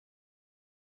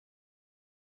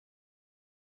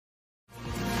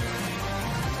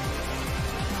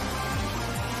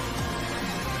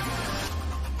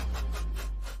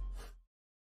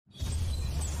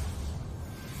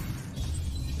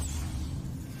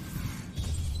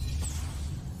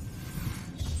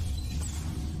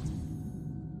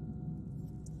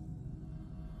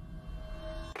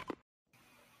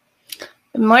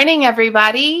Good morning,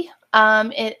 everybody.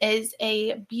 It is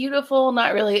a beautiful,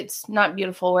 not really, it's not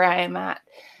beautiful where I am at.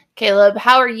 Caleb,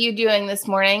 how are you doing this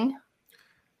morning?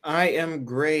 I am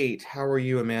great. How are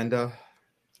you, Amanda?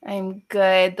 I'm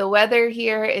good. The weather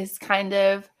here is kind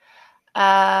of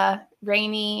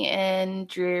rainy and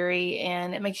dreary,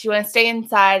 and it makes you want to stay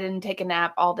inside and take a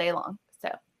nap all day long.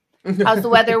 So, how's the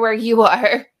weather where you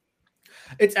are?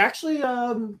 It's actually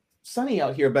sunny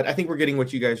out here, but I think we're getting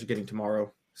what you guys are getting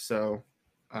tomorrow. So,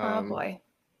 Oh boy.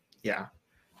 yeah,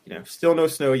 still no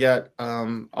snow yet.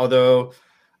 Although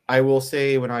I will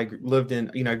say when I lived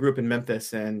in, I grew up in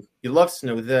Memphis, and you love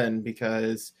snow then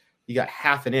because you got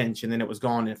half an inch and then it was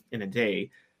gone in a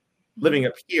day. Living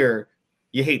up here,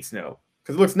 you hate snow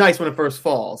because it looks nice when it first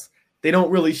falls. They don't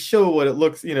really show what it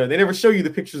looks, they never show you the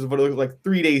pictures of what it looks like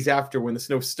 3 days after when the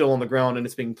snow's still on the ground and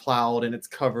it's being plowed and it's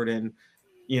covered in,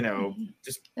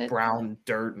 just brown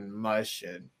dirt and mush.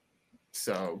 And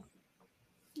so,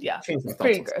 Yeah, change my it's thoughts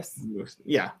pretty gross.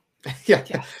 Yeah. Yeah.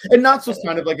 And Knoxville's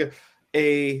kind of like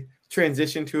a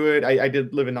transition to it. I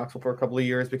did live in Knoxville for a couple of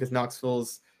years because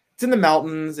Knoxville's it's in the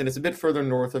mountains and it's a bit further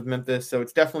north of Memphis, so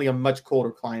it's definitely a much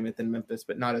colder climate than Memphis,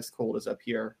 but not as cold as up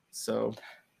here. So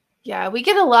yeah, we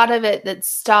get a lot of it that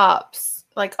stops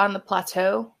like on the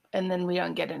plateau, and then we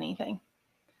don't get anything.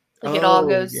 Like it all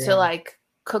goes to like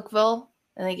Cookeville,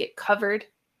 and they get covered,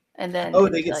 and then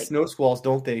they get snow squalls,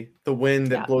 don't they? The wind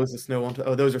that blows the snow onto.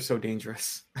 Oh, those are so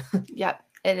dangerous. Yep,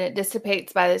 and it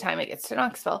dissipates by the time it gets to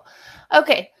Knoxville.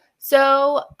 Okay,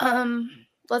 so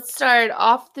let's start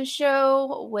off the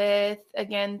show with,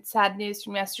 again, sad news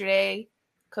from yesterday.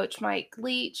 Coach Mike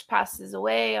Leach passes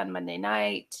away on Monday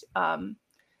night.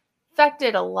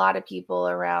 Affected a lot of people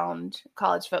around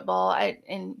college football.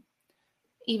 And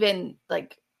even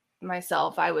like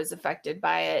myself, I was affected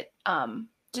by it.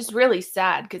 Just really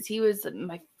sad because he was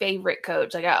my favorite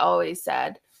coach. Like I always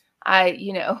said, I'm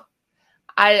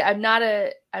not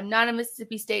a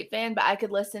Mississippi State fan, but I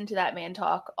could listen to that man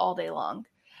talk all day long.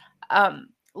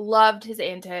 Loved his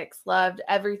antics, loved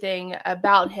everything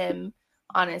about him,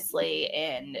 honestly.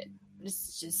 And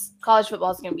just college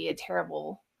football is going to be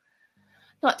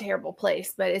not terrible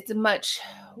place, but it's a much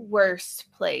worse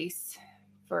place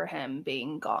for him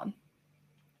being gone.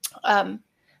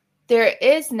 There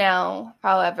is now,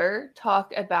 however,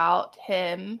 talk about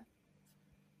him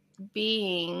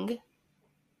being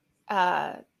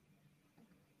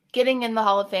getting in the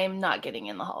Hall of Fame, not getting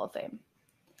in the Hall of Fame.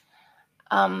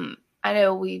 I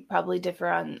know we probably differ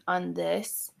on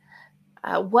this.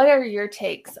 What are your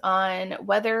takes on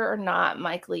whether or not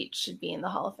Mike Leach should be in the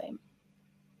Hall of Fame?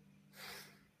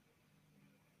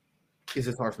 It's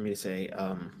just hard for me to say,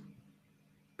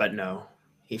 but no,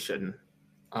 he shouldn't.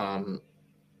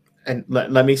 And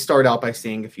let me start out by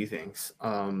saying a few things.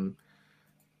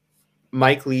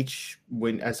 Mike Leach,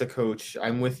 as a coach,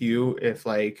 I'm with you. If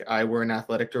like I were an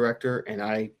athletic director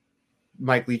and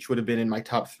Mike Leach would have been in my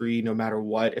top 3 no matter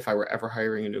what if I were ever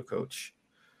hiring a new coach.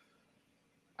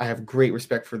 I have great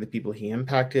respect for the people he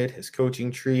impacted, his coaching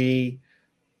tree.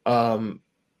 And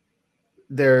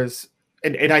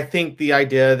I think the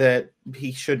idea that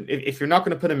he shouldn't, if you're not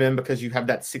going to put him in because you have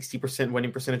that 60%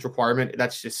 winning percentage requirement,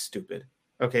 that's just stupid.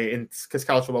 Okay, and because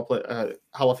college football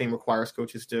Hall of Fame requires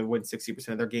coaches to win 60%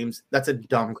 of their games, that's a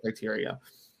dumb criteria.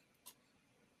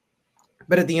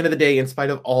 But at the end of the day, in spite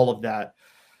of all of that,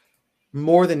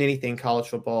 more than anything, college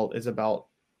football is about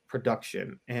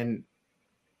production. And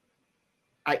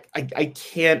I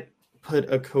can't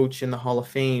put a coach in the Hall of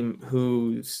Fame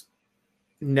who's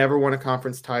never won a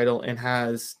conference title and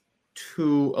has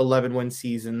 2 11-win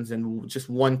seasons and just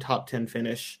one top 10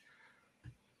 finish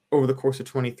over the course of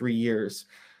 23 years.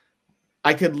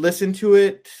 I could listen to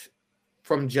it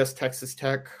from just Texas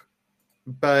Tech,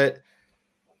 but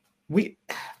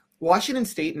Washington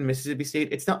State and Mississippi State,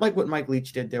 it's not like what Mike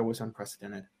Leach did there was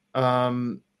unprecedented.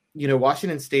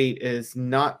 Washington State is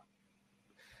not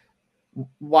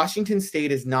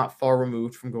far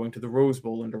removed from going to the Rose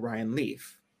Bowl under Ryan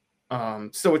Leaf.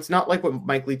 So it's not like what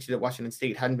Mike Leach did at Washington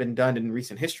State hadn't been done in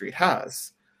recent history. It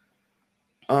has.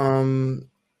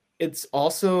 It's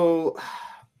also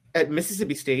at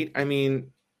Mississippi State. I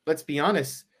mean, let's be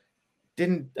honest.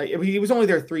 He was only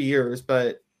there 3 years,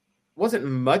 but wasn't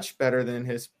much better than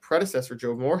his predecessor,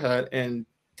 Joe Moorhead, and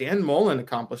Dan Mullen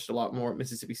accomplished a lot more at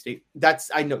Mississippi State.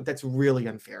 I know that's really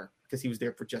unfair because he was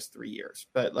there for just 3 years,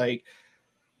 but like,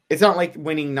 it's not like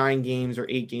winning 9 games or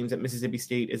 8 games at Mississippi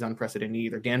State is unprecedented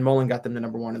either. Dan Mullen got them the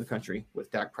number 1 in the country with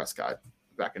Dak Prescott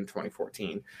back in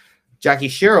 2014. Jackie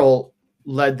Sherrill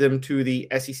led them to the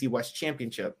SEC West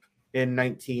Championship in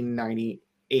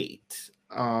 1998.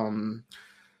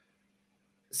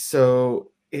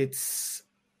 So it's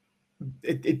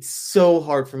it's so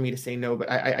hard for me to say no, but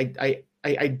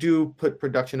I do put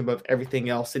production above everything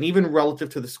else. And even relative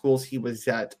to the schools he was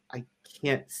at, I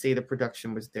can't say the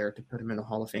production was there to put him in the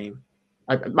Hall of Fame.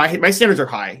 My standards are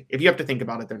high. If you have to think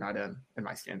about it, they're not in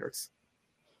my standards.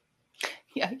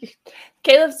 Yeah,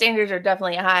 Caleb's standards are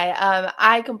definitely high.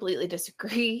 I completely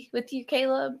disagree with you,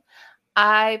 Caleb.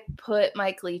 I put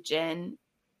Mike Leach in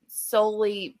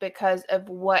solely because of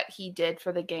what he did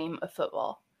for the game of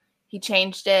football. He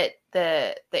changed it.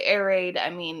 The air raid. I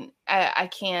mean, I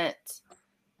can't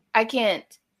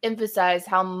emphasize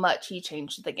how much he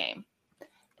changed the game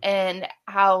and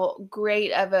how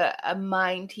great of a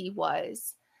mind he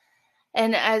was.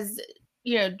 And as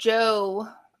you know, Joe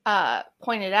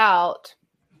pointed out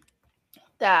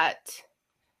that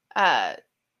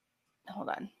hold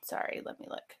on, sorry, let me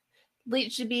look.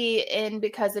 Leach should be in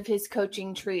because of his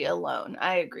coaching tree alone.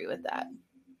 I agree with that.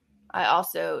 I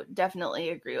also definitely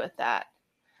agree with that.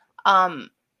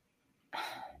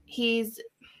 He's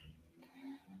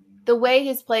the way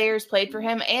his players played for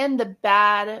him and the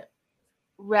bad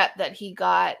rep that he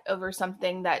got over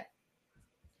something that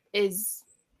is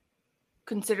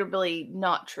considerably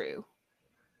not true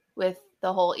with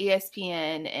the whole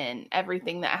ESPN and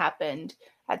everything that happened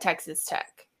at Texas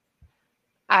Tech.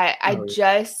 I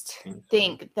just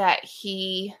think that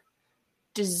he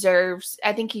deserves,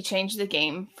 I think he changed the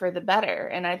game for the better.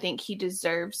 And I think he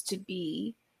deserves to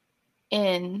be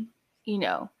in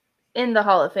the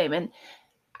Hall of Fame. And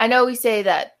I know we say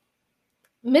that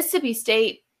Mississippi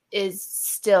State is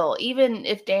still, even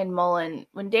if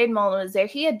when Dan Mullen was there,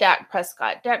 he had Dak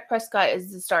Prescott. Dak Prescott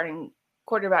is the starting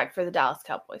quarterback for the Dallas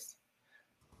Cowboys.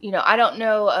 I don't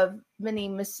know of many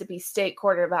Mississippi State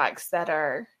quarterbacks that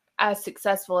are as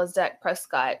successful as Dak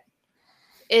Prescott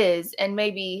is, and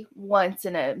maybe at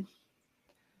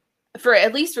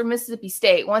least for Mississippi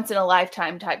State, once in a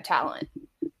lifetime type talent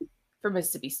for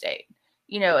Mississippi State.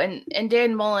 And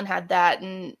Dan Mullen had that,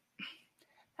 and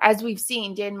as we've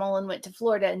seen, Dan Mullen went to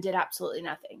Florida and did absolutely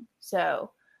nothing. So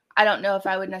I don't know if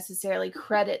I would necessarily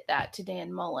credit that to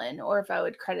Dan Mullen or if I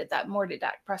would credit that more to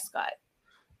Dak Prescott.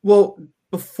 Well,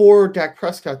 before Dak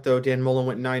Prescott, though, Dan Mullen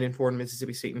went 9-4 in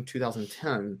Mississippi State in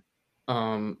 2010,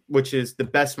 which is the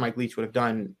best Mike Leach would have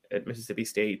done at Mississippi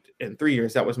State in 3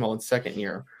 years. That was Mullen's second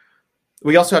year.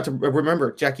 We also have to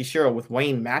remember Jackie Sherrill with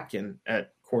Wayne Matkin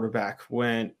at quarterback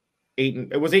went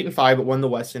 8-5, but won the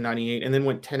West in 98, and then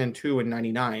went 10-2 in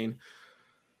 99.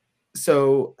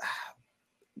 So,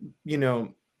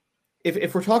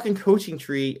 if we're talking coaching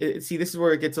tree, this is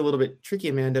where it gets a little bit tricky,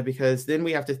 Amanda, because then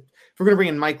we have to, if we're going to bring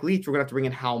in Mike Leach, we're going to have to bring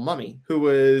in Hal Mumme, who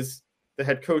was the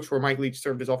head coach where Mike Leach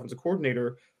served as offensive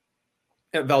coordinator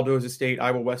at Valdosta State,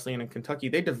 Iowa Wesleyan, and Kentucky.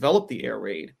 They developed the air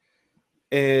raid,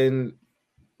 and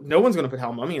no one's going to put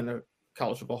Hal Mumme in the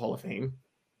College Football Hall of Fame.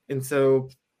 And so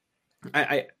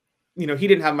he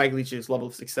didn't have Mike Leach's level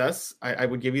of success. I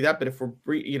would give you that. But if we're,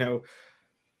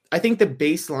 I think the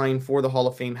baseline for the Hall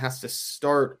of Fame has to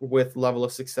start with level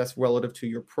of success relative to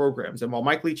your programs. And while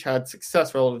Mike Leach had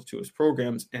success relative to his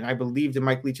programs, and I believed in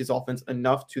Mike Leach's offense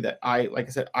enough to that I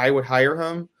would hire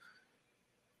him.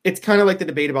 It's kind of like the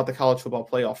debate about the college football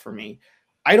playoff for me.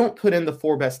 I don't put in the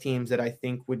 4 best teams that I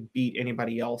think would beat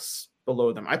anybody else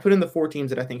below them. I put in the 4 teams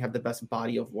that I think have the best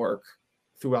body of work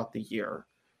throughout the year.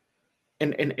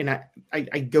 And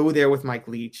I go there with Mike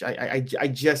Leach. I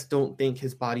just don't think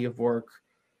his body of work.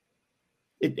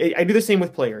 I do the same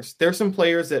with players. There are some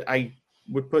players that I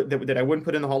would put that I wouldn't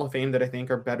put in the Hall of Fame that I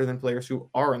think are better than players who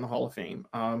are in the Hall of Fame.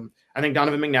 I think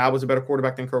Donovan McNabb was a better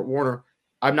quarterback than Kurt Warner.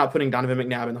 I'm not putting Donovan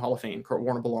McNabb in the Hall of Fame. Kurt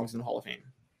Warner belongs in the Hall of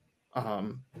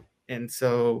Fame. And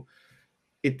so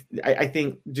I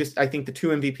think the 2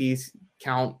 MVPs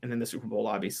count, and then the Super Bowl,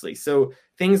 obviously. So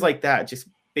things like that, just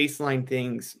baseline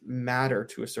things, matter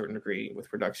to a certain degree with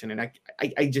production. And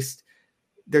I just,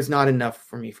 there's not enough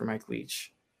for me for Mike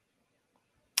Leach.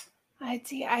 I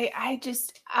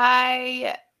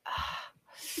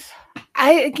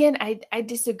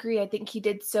disagree. I think he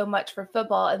did so much for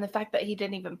football, and the fact that he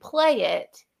didn't even play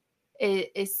it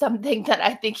is something that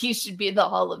I think he should be in the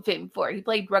Hall of Fame for. He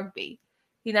played rugby.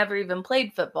 He never even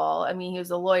played football. I mean, he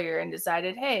was a lawyer and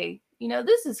decided, hey,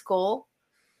 this is cool.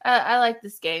 I like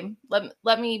this game.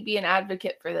 Let me be an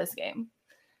advocate for this game.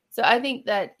 So I think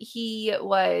that he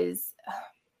was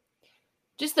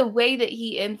just the way that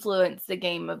he influenced the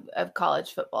game of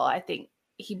college football. I think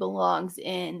he belongs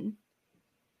in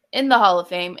the Hall of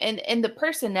Fame, and the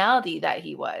personality that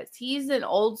he was. He's an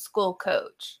old school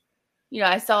coach.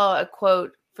 I saw a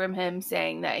quote from him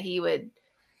saying that he would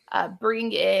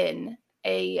bring in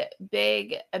a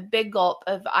big gulp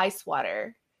of ice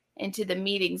water into the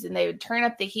meetings, and they would turn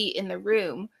up the heat in the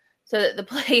room so that the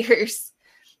players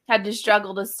had to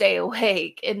struggle to stay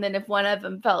awake. And then if one of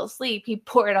them fell asleep, he'd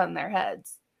pour it on their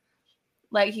heads.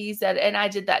 Like he said, and I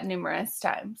did that numerous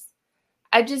times.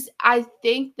 I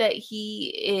think that he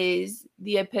is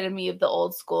the epitome of the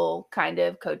old school kind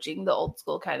of coaching, the old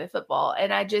school kind of football.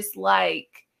 And I just like,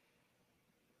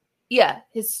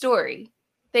 his story.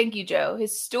 Thank you, Joe.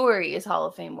 His story is Hall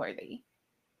of Fame worthy.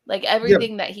 Like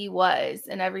everything that he was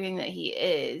and everything that he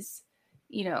is,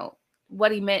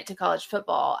 what he meant to college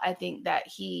football, I think that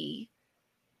he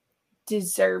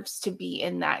deserves to be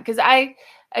in that. Because I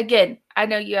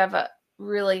know you have a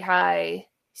really high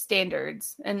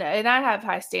standards and I have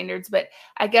high standards, but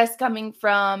I guess coming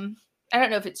from, I don't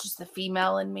know if it's just the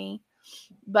female in me,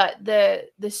 but the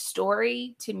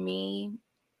story to me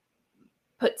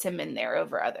puts him in there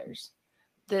over others.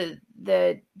 The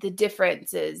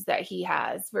differences that he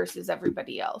has versus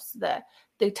everybody else,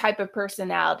 the type of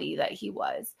personality that he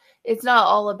was. It's not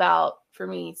all about, for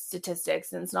me,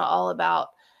 statistics, and it's not all about,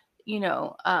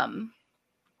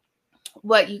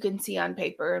 what you can see on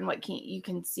paper and what you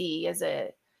can see as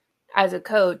a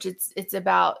coach. It's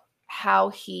about how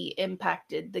he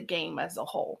impacted the game as a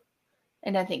whole.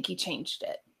 And I think he changed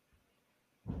it.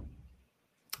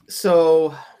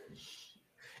 So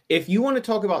if you want to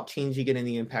talk about changing it and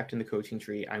the impact in the coaching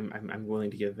tree, I'm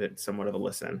willing to give it somewhat of a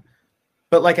listen.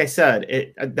 But like I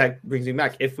said, that brings me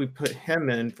back. If we put him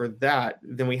in for that,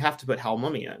 then we have to put Hal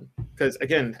Mumme in. Because,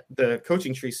 again, the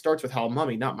coaching tree starts with Hal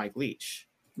Mumme, not Mike Leach.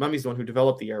 Mumme's the one who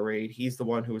developed the air raid. He's the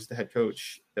one who was the head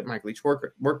coach that Mike Leach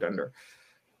worked under.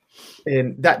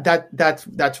 And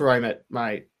that's where I'm at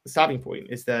my stopping point,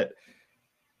 is that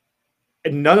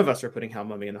none of us are putting Hal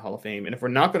Mumme in the Hall of Fame. And if we're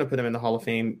not going to put him in the Hall of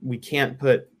Fame, we can't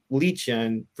put Leach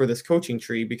in for this coaching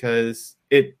tree because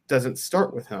it doesn't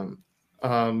start with him.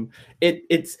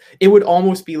 It would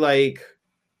almost be like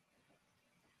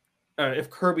if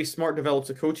Kirby Smart develops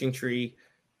a coaching tree,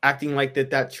 acting like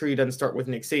that tree doesn't start with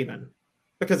Nick Saban,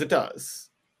 because it does.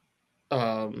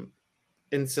 And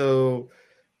so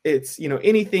it's,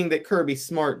 anything that Kirby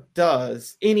Smart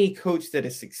does, any coach that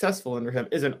is successful under him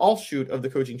is an offshoot of the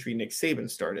coaching tree Nick Saban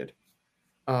started.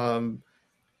 And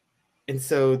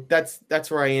so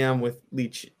that's where I am with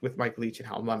Leach, with Mike Leach and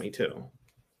Hal Mumme too.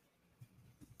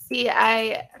 See,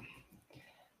 it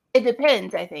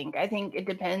depends, I think. I think it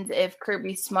depends if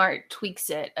Kirby Smart tweaks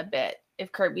it a bit.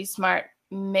 If Kirby Smart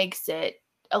makes it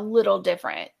a little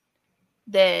different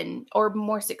or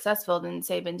more successful than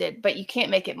Saban did. But you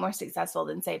can't make it more successful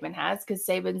than Saban has, because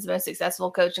Saban's the most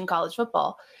successful coach in college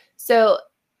football. So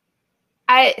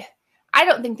I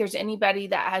don't think there's anybody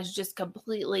that has just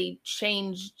completely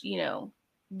changed,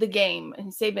 the game,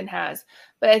 and Saban has.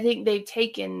 But I think they've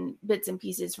taken bits and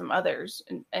pieces from others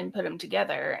and put them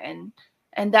together, and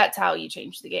that's how you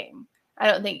change the game.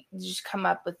 I don't think you just come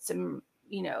up with some,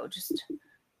 just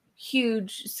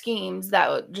huge schemes that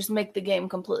would just make the game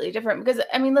completely different. Because,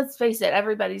 let's face it,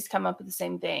 everybody's come up with the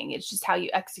same thing. It's just how you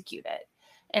execute it.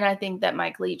 And I think that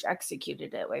Mike Leach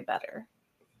executed it way better.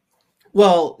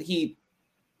 Well,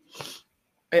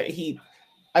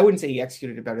 I wouldn't say he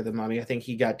executed it better than Mumme. I think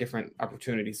he got different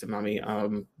opportunities than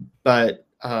Mumme. But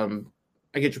I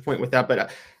get your point with that.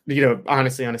 But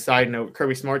honestly, on a side note,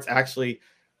 Kirby Smart's actually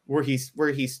where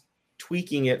he's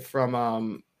tweaking it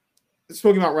from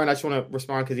Smoky Mountain Run. I just want to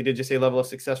respond because he did just say level of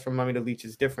success from Mumme to Leach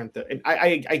is different. And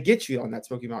I get you on that,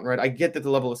 Smoky Mountain Run. I get that the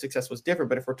level of success was different.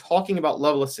 But if we're talking about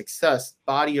level of success,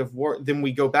 body of work, then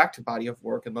we go back to body of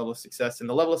work and level of success. And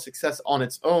the level of success on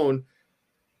its own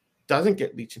doesn't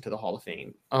get Leach into the Hall of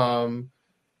Fame.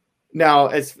 Now,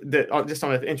 just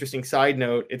on an interesting side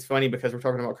note, it's funny because we're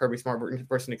talking about Kirby Smart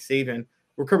versus Nick Saban,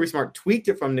 where Kirby Smart tweaked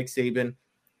it from Nick Saban.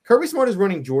 Kirby Smart is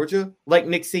running Georgia like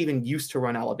Nick Saban used to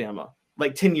run Alabama,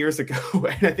 like 10 years ago.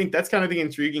 And I think that's kind of the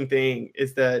intriguing thing,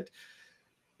 is that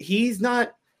he's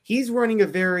running a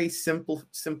very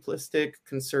simplistic,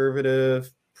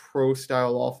 conservative,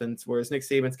 pro-style offense, whereas Nick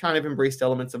Saban's kind of embraced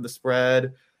elements of the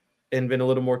spread and been a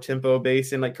little more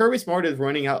tempo-based. And like Kirby Smart is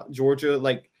running out Georgia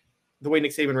like the way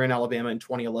Nick Saban ran Alabama in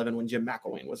 2011 when Jim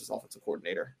McElwain was his offensive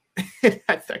coordinator.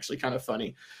 That's actually kind of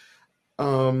funny.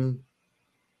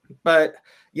 But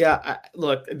yeah,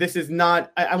 look, this is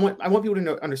not. I want people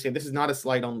to understand this is not a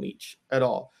slight on Leach at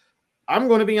all. I'm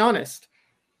going to be honest.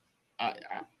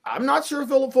 I'm not sure if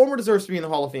Philip Fulmer deserves to be in the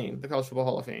Hall of Fame, the College Football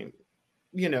Hall of Fame.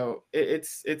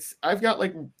 I've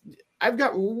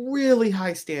got really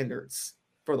high standards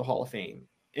for the Hall of Fame,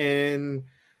 and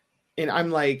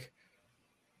I'm like,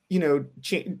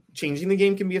 changing the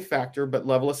game can be a factor, but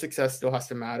level of success still has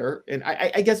to matter. And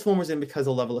I guess Fulmer's in because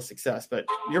of level of success, but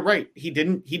you're right. He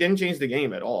didn't change the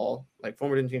game at all. Like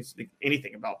Fulmer didn't change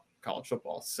anything about college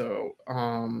football. So,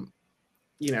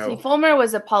 See, Fulmer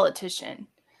was a politician.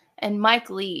 And Mike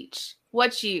Leach,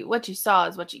 what you saw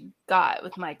is what you got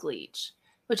with Mike Leach,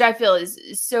 which I feel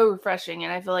is so refreshing,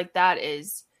 and I feel like that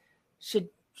should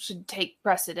take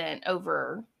precedent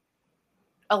over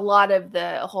a lot of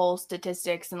the whole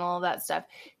statistics and all of that stuff.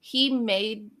 He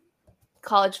made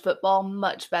college football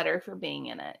much better for being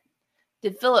in it.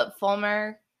 Did Philip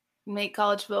Fulmer make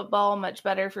college football much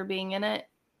better for being in it?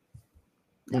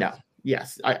 No.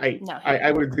 Yes, I No.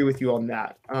 would agree with you on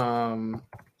that.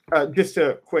 Just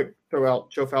a quick throw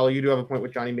out, Joe Fowler, you do have a point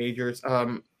with Johnny Majors.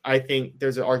 I think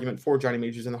there's an argument for Johnny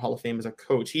Majors in the Hall of Fame as a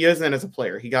coach. He isn't as a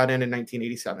player. He got in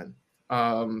 1987.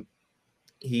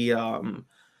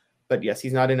 But yes,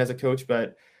 he's not in as a coach.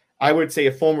 But I would say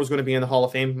if Fulmer was going to be in the Hall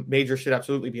of Fame, Majors should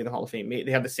absolutely be in the Hall of Fame.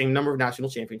 They have the same number of national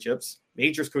championships.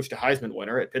 Majors coached a Heisman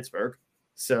winner at Pittsburgh.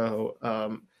 So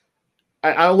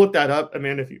I'll look that up,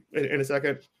 Amanda, if you in a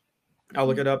second. I'll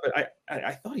look it up. But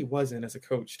I thought he was in as a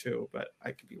coach too, but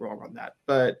I could be wrong on that.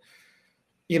 But,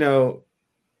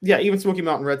 yeah, even Smoky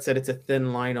Mountain Red said it's a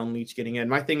thin line on Leach getting in.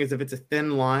 My thing is, if it's a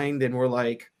thin line, then we're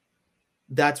like,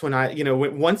 that's when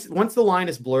once the line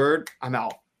is blurred, I'm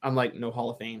out. I'm like, no Hall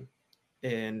of Fame.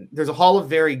 And there's a Hall of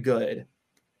Very Good,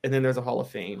 and then there's a Hall of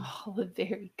Fame. Hall of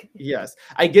Very Good. Yes.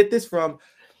 I get this from,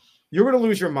 you're going to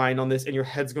lose your mind on this, and your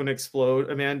head's going to explode,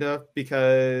 Amanda,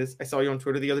 because I saw you on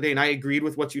Twitter the other day, and I agreed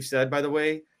with what you said, by the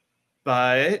way.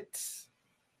 But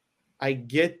I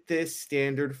get this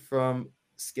standard from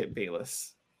Skip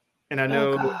Bayless. And I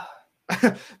know,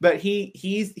 but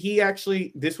he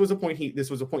actually, this was a point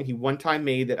he one time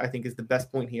made that I think is the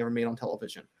best point he ever made on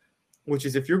television, which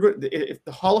is if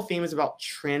the Hall of Fame is about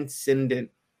transcendent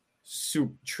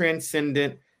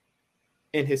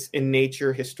in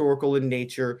nature, historical in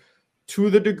nature, to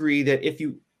the degree that if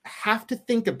you have to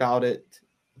think about it,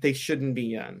 they shouldn't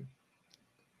be in.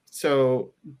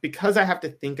 So because I have to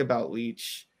think about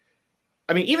Leach,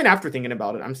 I mean, even after thinking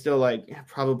about it, I'm still like,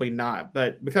 probably not.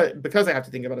 But because I have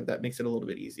to think about it, that makes it a little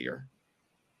bit easier.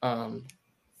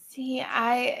 See,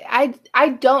 I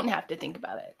don't have to think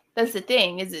about it. That's the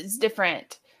thing, is it's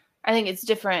different. I think it's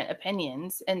different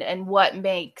opinions and what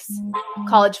makes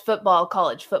college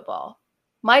football.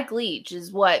 Mike Leach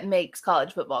is what makes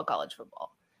college football.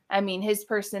 I mean, his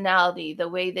personality, the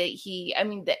way that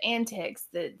the antics,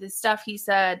 the stuff he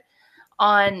said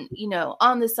on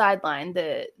the sideline,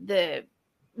 the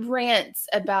rants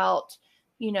about,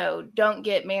 don't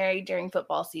get married during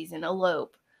football season,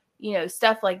 elope,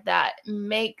 stuff like that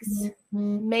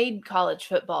made college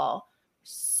football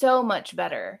so much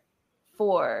better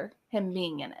for him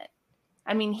being in it.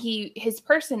 I mean, his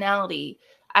personality,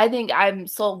 I think I'm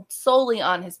sold solely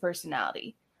on his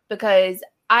personality, because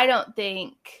I just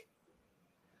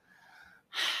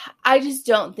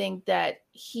don't think that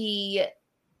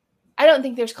I don't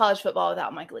think there's college football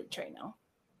without Mike Leach right now.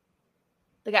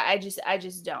 Like, I just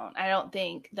don't. I don't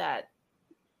think that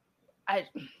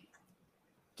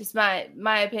just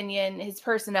my opinion, his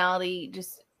personality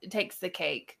just takes the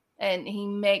cake, and he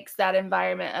makes that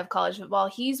environment of college football.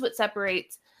 He's what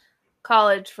separates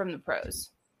college from the pros.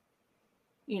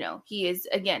 He is,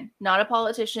 again, not a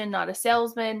politician, not a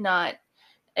salesman, not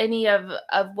any of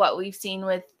what we've seen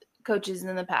with coaches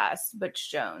in the past,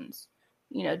 Butch Jones,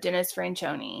 Dennis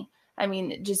Franchione. I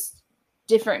mean, just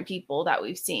different people that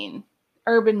we've seen.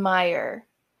 Urban Meyer.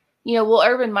 Will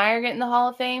Urban Meyer get in the Hall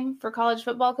of Fame for college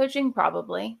football coaching?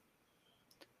 Probably.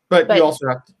 But you also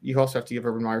have to give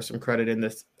Urban Meyer some credit in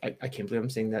this. I can't believe I'm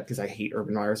saying that, because I hate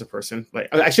Urban Meyer as a person.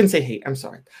 Like, I shouldn't say hate. I'm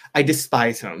sorry. I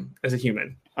despise him as a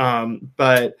human.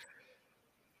 But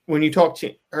when you talk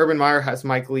to Urban Meyer, has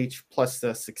Mike Leach plus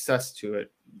the success to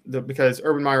it, because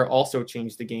Urban Meyer also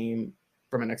changed the game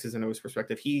from an X's and O's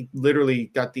perspective. He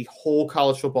literally got the whole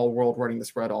college football world running the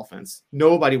spread offense.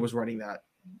 Nobody was running that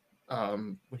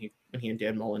when he and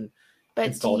Dan Mullen.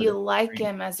 But do you like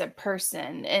him as a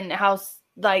person, and how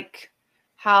he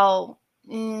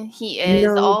is,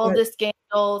 the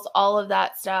scandals, all of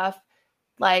that stuff?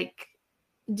 Like,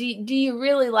 do you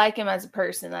really like him as a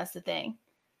person? That's the thing.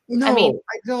 No, I mean,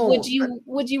 I don't.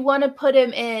 Would you want to put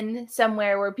him in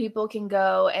somewhere where people can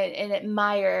go and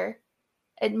admire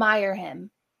him?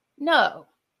 No,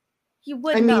 you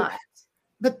would not.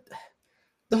 But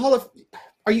the Hall of,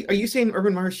 are you saying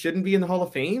Urban Meyer shouldn't be in the Hall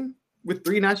of Fame with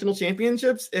 3 national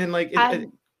championships? And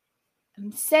I'm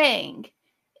saying,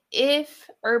 if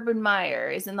Urban Meyer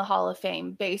is in the Hall of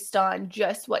Fame based on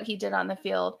just what he did on the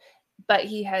field, but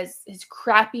he has his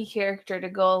crappy character to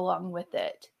go along with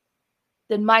it,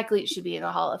 then Mike Leach should be in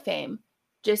the Hall of Fame,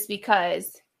 just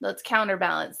because let's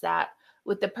counterbalance that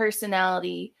with the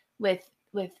personality, with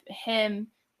him,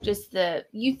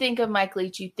 you think of Mike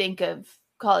Leach, you think of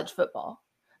college football.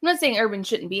 not saying Urban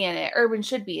shouldn't be in it. Urban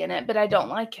should be in it, but I don't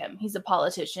like him. He's a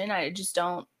politician. I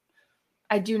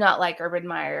do not like Urban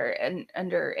Meyer and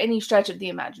under any stretch of the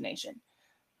imagination.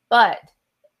 But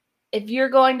if you're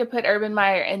going to put Urban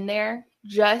Meyer in there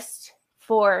just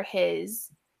for his,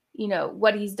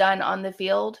 what he's done on the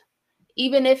field,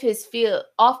 even if his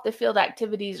off the field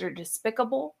activities are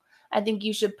despicable, I think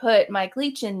you should put Mike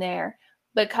Leach in there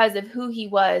because of who he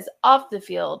was off the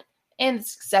field and the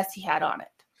success he had on it.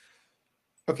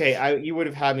 Okay, you would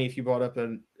have had me if you brought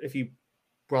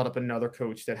up another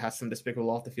coach that has some despicable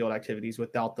off the field activities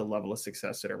without the level of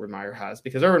success that Urban Meyer has,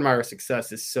 because Urban Meyer's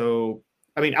success is so.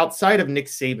 I mean, outside of Nick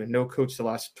Saban, no coach the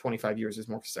last 25 years is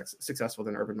more successful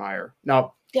than Urban Meyer.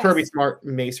 Now, yes. Kirby Smart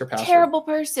may surpass. Terrible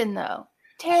person, though.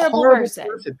 Terrible person.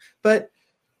 But,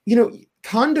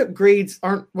 conduct grades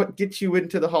aren't what gets you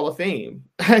into the Hall of Fame.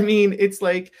 I mean, it's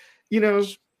like,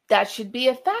 That should be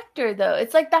a factor, though.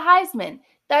 It's like the Heisman.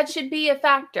 That should be a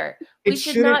factor. We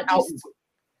should not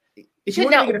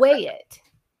weigh it.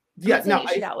 Yeah, no, you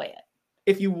should outweigh it.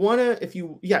 If you want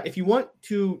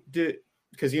to do,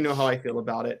 because you know how I feel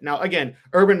about it. Now, again,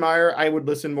 Urban Meyer, I would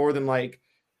listen more than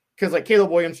because Caleb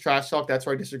Williams trash talk, that's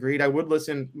where I disagreed. I would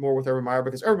listen more with Urban Meyer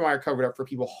because Urban Meyer covered up for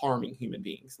people harming human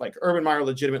beings. Like Urban Meyer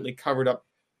legitimately covered up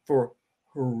for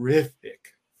horrific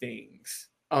things.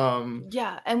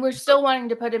 Yeah, and we're still wanting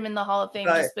to put him in the Hall of Fame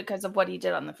just because of what he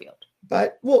did on the field.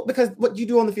 Because what you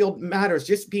do on the field matters.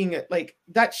 Just being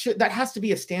that has to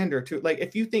be a standard too. Like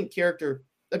if you think character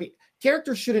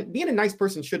shouldn't, being a nice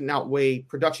person shouldn't outweigh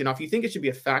production. Now, if you think it should be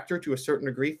a factor to a certain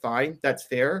degree, fine, that's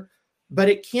fair. But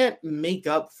it can't make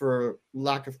up for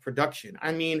lack of production.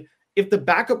 I mean, if the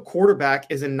backup quarterback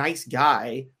is a nice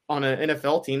guy on an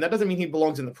NFL team, that doesn't mean he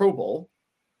belongs in the Pro Bowl.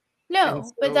 No,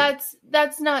 but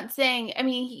that's not saying, I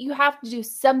mean, you have to do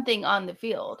something on the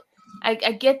field. I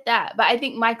get that. But I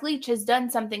think Mike Leach has done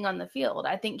something on the field.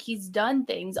 I think he's done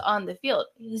things on the field.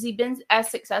 Has he been as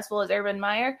successful as Urban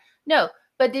Meyer? No.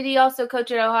 But did he also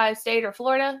coach at Ohio State or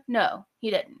Florida? No, he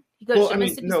didn't. He coached at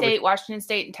Mississippi State, Washington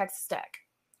State, and Texas Tech.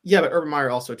 Yeah, but Urban Meyer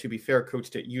also, to be fair,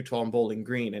 coached at Utah and Bowling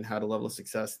Green and had a level of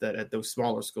success that at those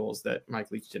smaller schools that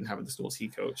Mike Leach didn't have at the schools he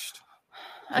coached.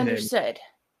 Understood.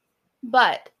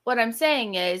 But what I'm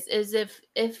saying is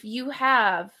if you're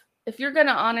going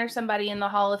to honor somebody in the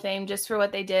Hall of Fame just for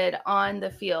what they did on the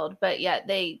field, but yet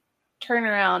they turn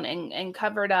around and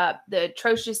covered up the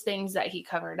atrocious things that he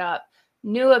covered up,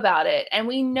 knew about it, and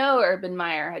we know Urban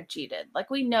Meyer had cheated.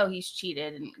 Like, we know he's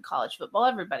cheated in college football.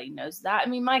 Everybody knows that. I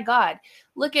mean, my God,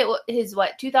 look at his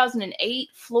 2008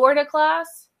 Florida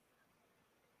class.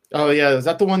 Oh, yeah. Was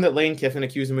that the one that Lane Kiffin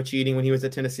accused him of cheating when he was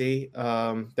at Tennessee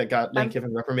that got Lane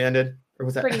Kiffin reprimanded? Or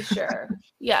was that? Pretty sure.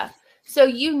 Yeah. So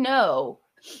you know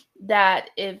that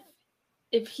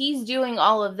if he's doing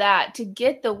all of that to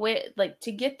get the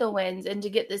wins and to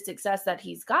get the success that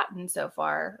he's gotten so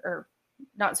far, or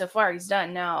not so far, he's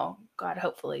done now, God,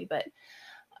 hopefully, but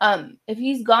if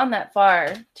he's gone that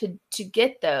far to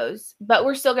get those, but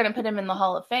we're still going to put him in the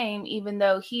Hall of Fame, even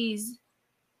though he's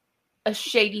a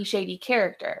shady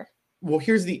character. Well,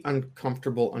 here's the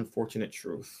uncomfortable, unfortunate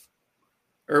truth.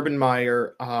 Urban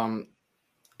Meyer, I'm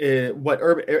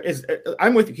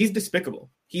with you. He's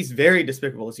despicable. He's very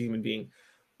despicable as a human being.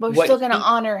 But we're still going to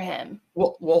honor him.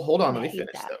 Well, hold on. Let me finish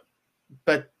though.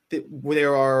 But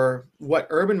there are what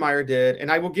Urban Meyer did,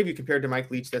 and I will give you, compared to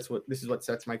Mike Leach, this is what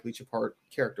sets Mike Leach apart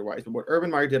character-wise. But what Urban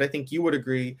Meyer did, I think you would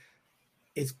agree,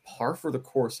 is par for the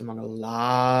course among a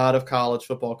lot of college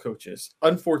football coaches,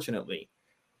 unfortunately.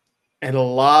 And a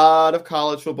lot of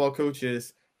college football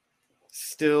coaches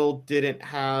still didn't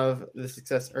have the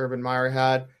success Urban Meyer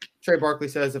had. Trey Barkley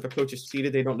says if a coach is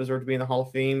cheated, they don't deserve to be in the Hall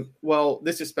of Fame. Well,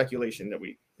 this is speculation that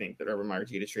we think that Urban Meyer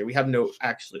cheated straight. We have no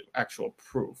actual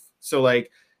proof. So,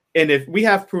 and if we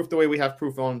have proof the way we have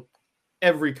proof on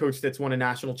every coach that's won a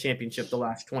national championship the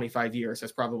last 25 years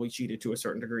has probably cheated to a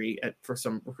certain degree for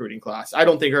some recruiting class. I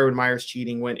don't think Urban Meyer's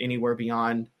cheating went anywhere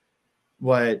beyond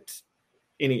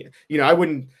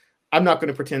I'm not going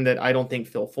to pretend that I don't think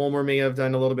Phil Fulmer may have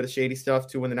done a little bit of shady stuff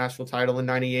to win the national title in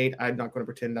 98. I'm not going to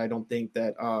pretend I don't think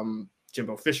that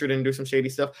Jimbo Fisher didn't do some shady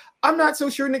stuff. I'm not so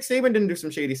sure Nick Saban didn't do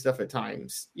some shady stuff at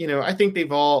times. I think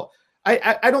they've all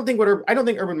I don't think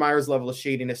Urban Meyer's level of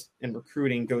shadiness in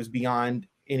recruiting goes beyond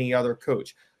any other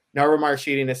coach. Now, Urban Meyer's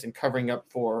shadiness in covering up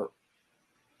for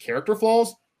character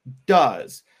flaws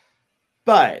does,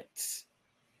 but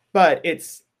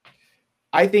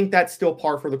I think that's still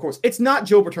par for the course. It's not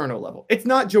Joe Paterno level.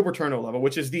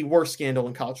 Which is the worst scandal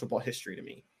in college football history to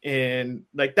me. And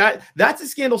that's a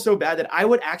scandal so bad that I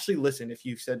would actually listen if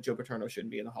you said Joe Paterno shouldn't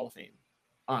be in the Hall of Fame.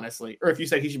 Honestly, or if you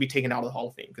said he should be taken out of the Hall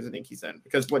of Fame, because I think he's in.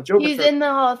 Because he's in the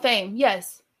Hall of Fame,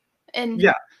 yes, And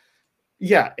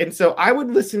yeah. And so I would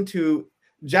listen to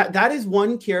that is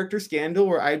one character scandal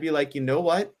where I'd be like, you know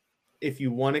what? If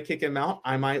you want to kick him out,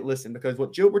 I might listen, because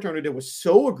what Joe Paterno did was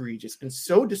so egregious and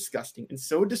so disgusting and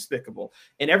so despicable.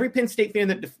 And every Penn State fan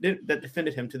that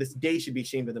defended him to this day should be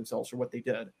ashamed of themselves for what they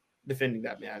did defending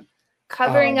that man.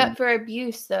 Covering up for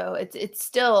abuse, though, it's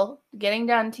still getting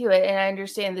down to it, and I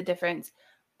understand the difference.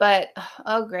 But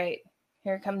oh, great!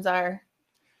 Here comes our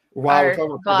we're talking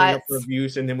about covering up for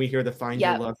abuse, and then we hear the "Find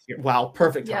Your Love" here. Wow,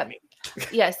 perfect timing.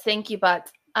 Yes, thank you,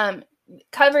 bots.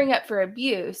 Covering up for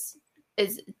abuse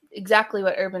is exactly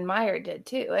what Urban Meyer did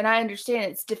too, and I understand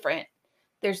it's different.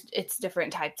 It's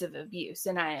different types of abuse,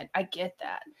 and I get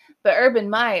that. But Urban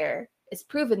Meyer is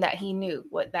proven that he knew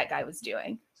what that guy was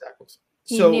doing. Exactly.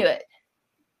 He knew it,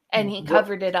 and he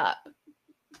covered it up.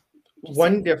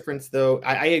 One difference, though,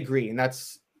 I agree, and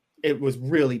it was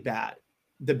really bad.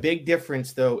 The big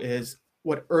difference, though, is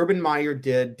what Urban Meyer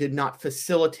did not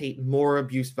facilitate more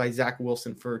abuse by Zach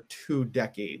Wilson for 2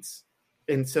 decades.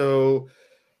 And so,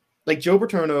 like Joe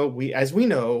Paterno, as we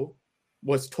know,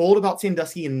 was told about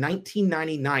Sandusky in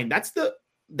 1999.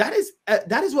 That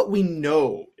is what we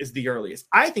know is the earliest.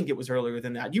 I think it was earlier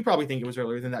than that. You probably think it was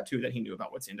earlier than that too, that he knew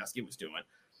about what Sandusky was doing.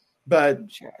 But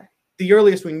sure, the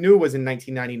earliest we knew was in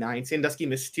 1999. Sandusky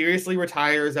mysteriously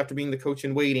retires after being the coach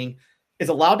in waiting, is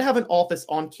allowed to have an office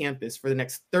on campus for the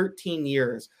next 13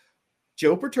 years.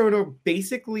 Joe Paterno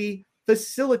basically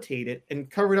facilitated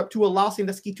and covered up to allow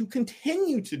Sandusky to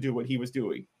continue to do what he was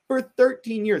doing for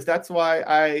 13 years. That's why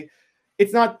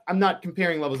I'm not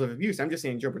comparing levels of abuse. I'm just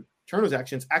saying Joe Paterno's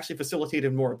actions actually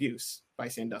facilitated more abuse by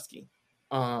Sandusky.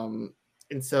 And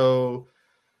so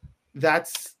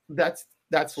that's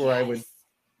where I would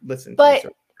listen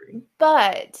to.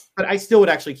 But I still would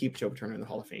actually keep Joe Paterno in the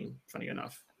Hall of Fame, funny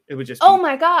enough. It would just oh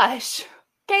my gosh,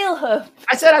 Caleb.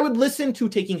 I said I would listen to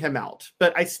taking him out,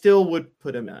 but I still would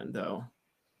put him in, though.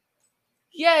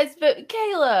 Yes, but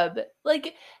Caleb,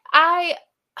 like, I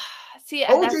see.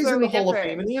 OJ's in the Hall of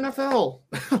Fame in the NFL.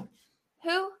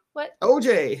 Who? What?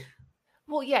 OJ.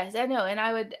 Well, yes, I know, and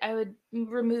I would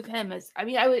remove him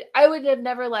I would have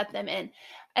never let them in,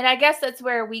 and I guess that's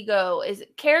where we go. Is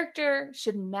character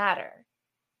should matter.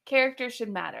 Character should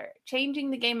matter.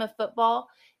 Changing the game of football,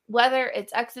 whether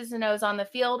it's X's and O's on the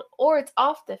field or it's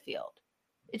off the field,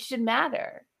 it should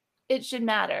matter. It should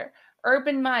matter.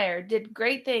 Urban Meyer did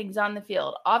great things on the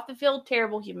field. Off the field,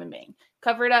 terrible human being.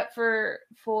 Covered up for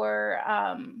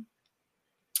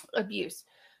abuse.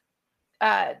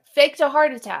 Faked a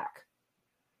heart attack.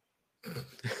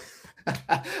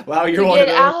 Wow, you're one of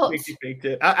those. Think he faked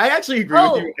it. I actually agree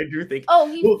with you. I do think.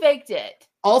 He faked it.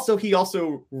 Also, he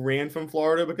also ran from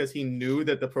Florida because he knew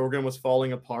that the program was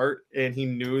falling apart, and he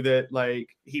knew that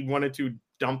he wanted to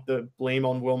dump the blame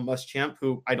on Will Muschamp,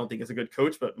 who I don't think is a good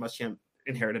coach, but Muschamp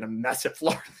inherited a mess at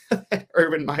Florida that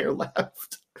Urban Meyer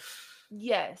left.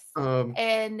 Yes.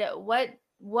 And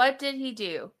what did he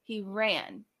do? He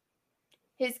ran.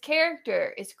 His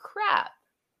character is crap.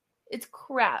 It's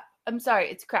crap. I'm sorry,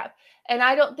 it's crap. And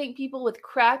I don't think people with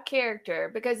crap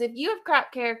character, because if you have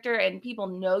crap character and people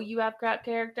know you have crap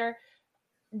character,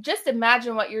 just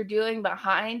imagine what you're doing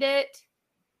behind it,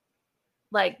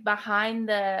 like behind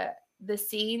the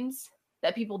scenes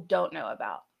that people don't know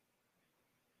about.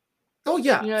 Oh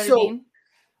yeah. You know what I mean?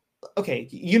 Okay,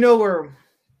 you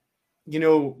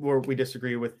know where we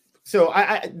disagree with. So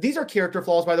these are character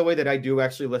flaws, by the way, that I do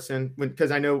actually listen,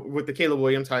 because I know with the Caleb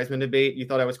Williams Heisman debate, you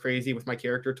thought I was crazy with my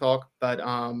character talk, but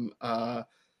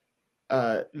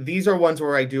these are ones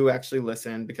where I do actually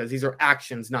listen, because these are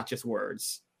actions, not just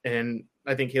words. And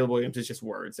I think Caleb Williams is just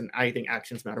words, and I think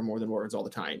actions matter more than words all the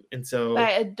time. And so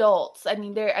by adults, I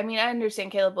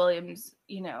understand Caleb Williams,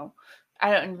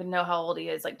 I don't even know how old he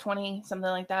is, like 20, something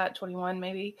like that, 21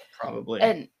 maybe. Probably.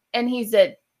 And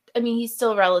he's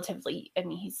still relatively,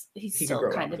 he's still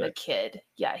kind of a kid.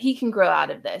 Yeah, he can grow out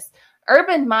of this.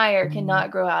 Urban Meyer cannot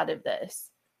grow out of this.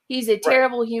 He's a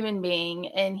terrible human being,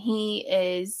 and he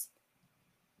is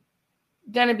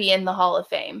going to be in the Hall of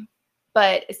Fame.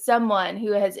 But someone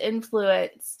who has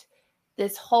influenced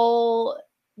this whole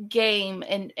game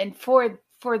and for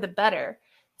the better,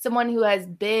 someone who has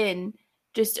been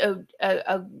just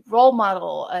a role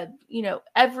model,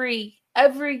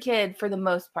 every kid for the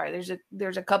most part.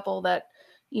 There's a couple that,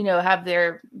 have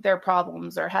their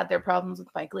problems or had their problems with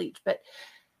Mike Leach, but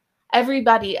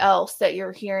everybody else that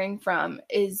you're hearing from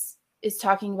is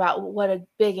talking about what a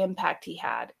big impact he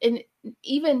had. And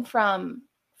even from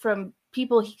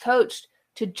people he coached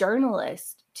to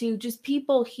journalists to just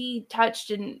people he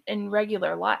touched in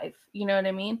regular life. You know what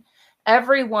I mean?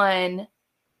 Everyone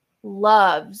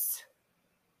loves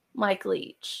Mike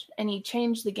Leach, and he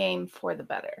changed the game for the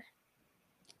better.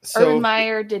 So, Urban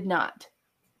Meyer did not.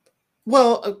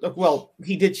 Well,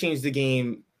 he did change the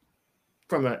game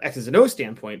from an X's and O's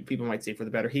standpoint. People might say for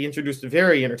the better. He introduced a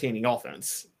very entertaining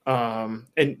offense.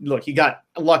 And look, he got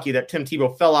lucky that Tim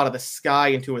Tebow fell out of the sky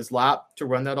into his lap to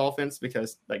run that offense,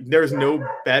 because like there's no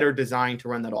better design to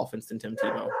run that offense than Tim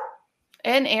Tebow.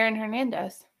 And Aaron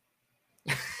Hernandez.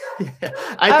 All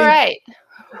right.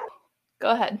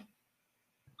 Go ahead.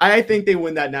 I think they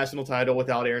win that national title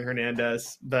without Aaron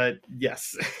Hernandez, but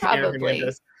yes, Aaron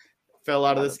Hernandez fell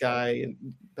out of the sky.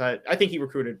 But I think he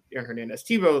recruited Aaron Hernandez.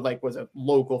 Tebow was a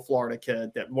local Florida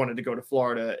kid that wanted to go to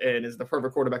Florida and is the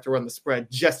perfect quarterback to run the spread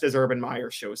just as Urban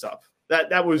Meyer shows up.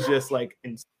 That was just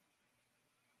insane.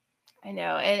 I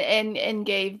know, and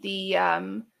gave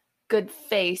the good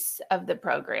face of the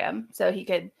program, so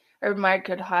Urban Meyer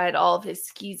could hide all of his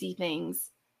skeezy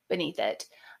things beneath it.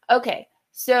 Okay,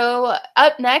 so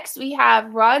up next we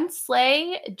have Ron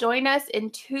Slay join us in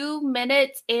 2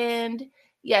 minutes, and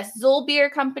yes, Zoll Beer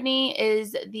Company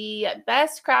is the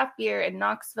best craft beer in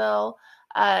Knoxville,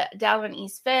 down on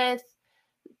East 5th.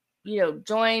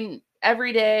 Join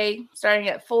every day starting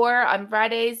at 4 on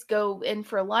Fridays. Go in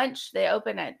for lunch. They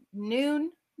open at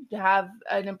noon to have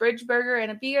an abridged burger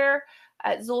and a beer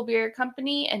at Zoll Beer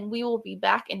Company, and we will be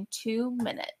back in 2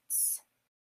 minutes.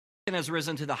 Has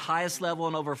risen to the highest level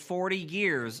in over 40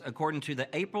 years, according to the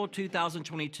April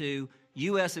 2022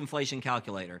 U.S. inflation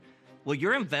calculator. Will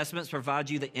your investments provide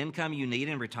you the income you need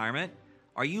in retirement?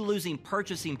 Are you losing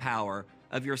purchasing power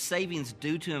of your savings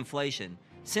due to inflation?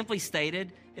 Simply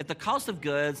stated, if the cost of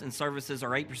goods and services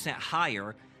are 8%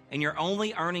 higher and you're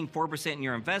only earning 4% in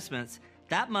your investments,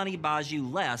 that money buys you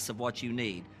less of what you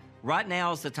need. Right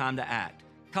now is the time to act.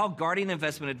 Call Guardian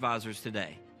Investment Advisors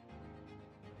today.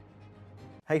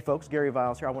 Hey folks, Gary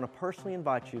Viles here. I want to personally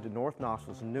invite you to North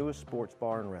Knoxville's newest sports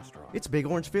bar and restaurant. It's Big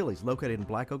Orange Phillies, located in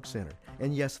Black Oak Center.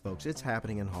 And yes, folks, it's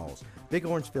happening in Halls. Big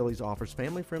Orange Phillies offers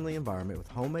family-friendly environment with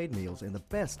homemade meals and the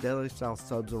best deli-style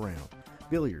subs around.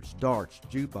 Billiards, darts,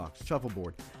 jukebox,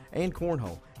 shuffleboard, and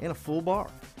cornhole, and a full bar.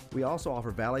 We also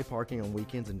offer valet parking on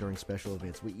weekends and during special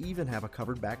events. We even have a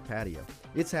covered back patio.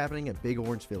 It's happening at Big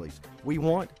Orange Phillies. We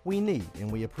want, we need, and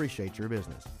we appreciate your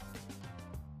business.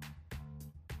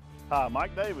 Hi,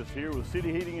 Mike Davis here with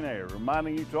City Heating and Air,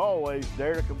 reminding you to always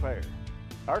dare to compare.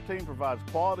 Our team provides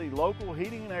quality local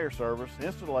heating and air service,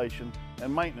 installation,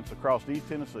 and maintenance across East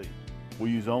Tennessee. We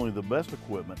use only the best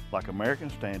equipment like American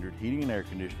Standard heating and air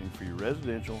conditioning for your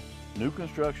residential, new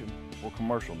construction, or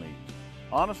commercial needs.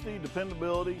 Honesty,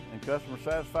 dependability, and customer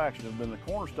satisfaction have been the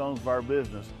cornerstones of our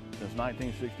business since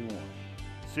 1961.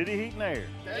 City Heat and Air.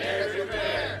 Dare to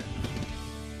compare.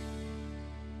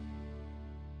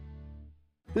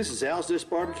 This is Al's Nest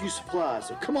Barbecue Supply,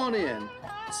 so come on in and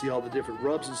see all the different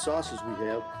rubs and sauces we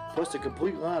have, plus the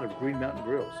complete line of Green Mountain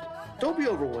Grills. Don't be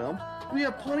overwhelmed. We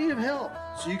have plenty of help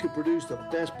so you can produce the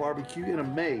best barbecue and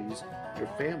amaze your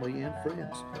family and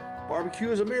friends.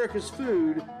 Barbecue is America's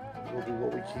food. We'll do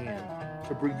what we can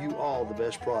to bring you all the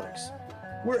best products.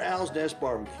 We're Al's Nest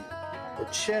Barbecue, where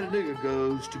Chattanooga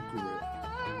goes to grill.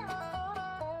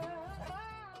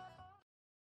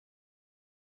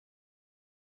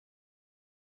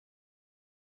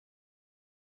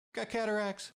 Got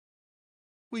cataracts?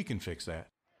 We can fix that.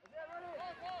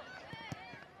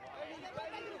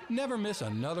 Never miss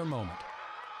another moment.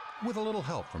 With a little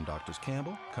help from Doctors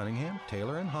Campbell, Cunningham,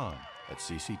 Taylor, and Hahn at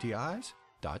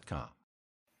cctis.com.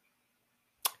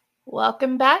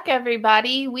 Welcome back,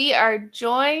 everybody. We are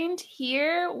joined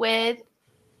here with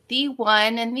the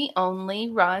one and the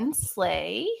only Ron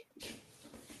Slay.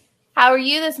 How are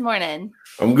you this morning?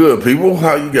 I'm good, people.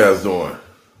 How you guys doing?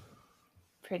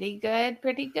 Pretty good,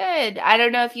 pretty good. I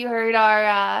don't know if you heard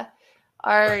our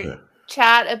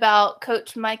chat about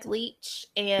Coach Mike Leach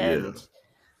and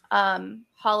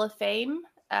Hall of Fame.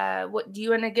 What do you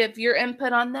want to give your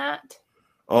input on that?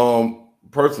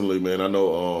 Personally, man, I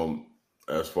know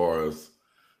as far as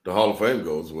the Hall of Fame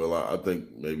goes, well, I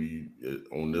think maybe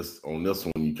on this one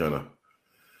you kind of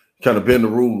bend the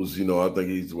rules. You know, I think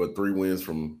he's 3 wins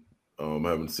from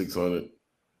having 600%,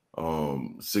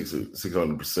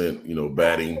 you know,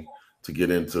 batting to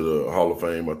get into the Hall of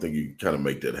Fame. I think you kind of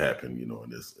make that happen, you know, in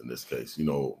this case. You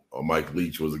know, Mike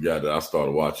Leach was a guy that I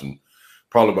started watching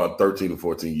probably about 13 or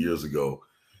 14 years ago.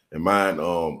 And mine,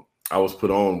 I was put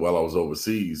on while I was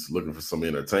overseas looking for some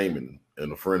entertainment.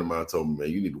 And a friend of mine told me, man,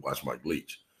 you need to watch Mike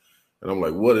Leach. And I'm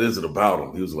like, what is it about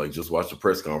him? He was like, just watch the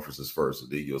press conferences first,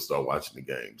 and then you'll start watching the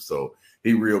game. So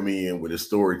he reeled me in with his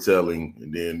storytelling,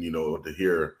 and then, you know, to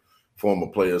hear former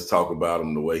players talk about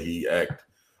him, the way he acted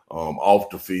off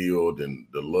the field and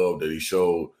the love that he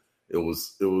showed, it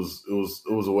was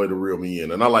a way to reel me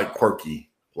in. And I like quirky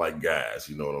like guys,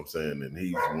 you know what I'm saying? And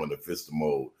he's the one that fits the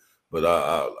mold. But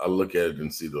I look at it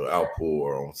and see the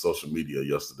outpour on social media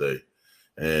yesterday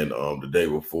and the day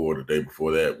before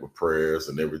that with prayers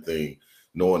and everything,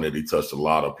 knowing that he touched a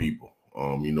lot of people,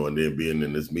 you know, and then being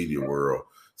in this media world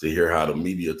to hear how the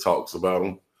media talks about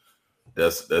him,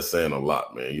 that's saying a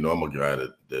lot, man. You know, I'm a guy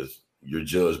that's you're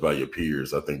judged by your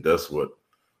peers. I think that's what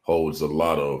holds a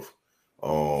lot of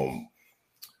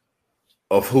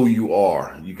who you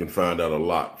are. You can find out a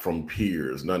lot from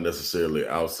peers, not necessarily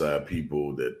outside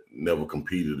people that never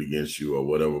competed against you or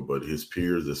whatever, but his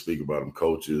peers that speak about him,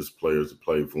 coaches, players that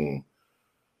play for him.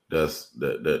 That's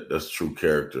true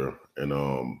character. And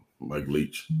Mike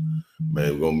Leach,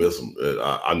 man, we're gonna miss him.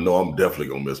 I know I'm definitely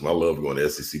gonna miss him. I love going to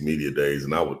SEC Media Days,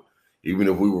 and I would, even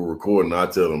if we were recording,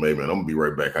 I'd tell them, hey man, I'm gonna be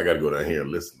right back. I gotta go down here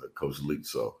and listen to Coach Leach.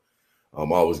 So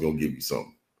I'm always gonna give you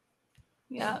something.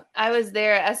 Yeah, I was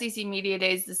there at SEC Media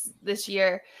Days this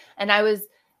year, and I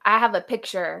have a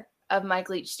picture of Mike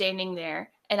Leach standing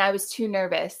there, and I was too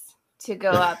nervous to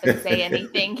go up and say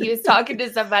anything. He was talking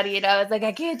to somebody, and I was like,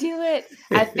 I can't do it.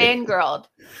 I fangirled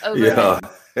over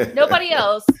him. Nobody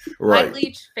else. Right. Mike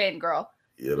Leach, fangirl.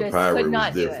 Yeah, the just pirate could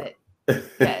not was do different. it.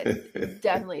 Yeah,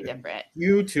 definitely different.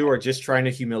 You two are just trying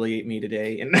to humiliate me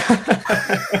today. And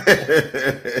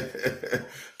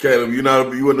Caleb, you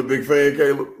wasn't a big fan,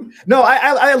 Caleb? no,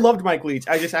 I loved Mike Leach.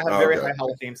 I have very Okay. high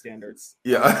Hall of Fame standards.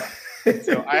 Yeah.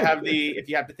 So I have if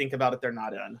you have to think about it, they're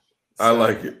not done. So, I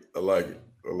like it.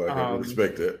 I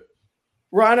respect that.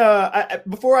 Ron,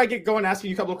 before I get going asking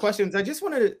you a couple of questions, I just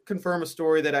wanted to confirm a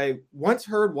story that I once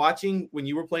heard watching when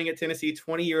you were playing at Tennessee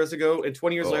 20 years ago. And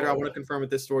 20 years later, I want to confirm if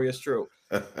this story is true.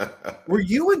 Were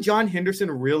you and John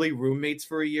Henderson really roommates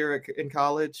for a year in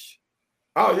college?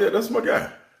 Oh, yeah, that's my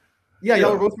guy. Yeah,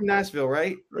 y'all were both from Nashville,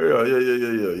 right?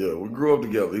 Yeah. We grew up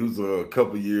together. He was a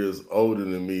couple of years older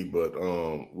than me, but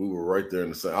we were right there in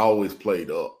the same. I always played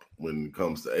up when it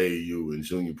comes to AAU and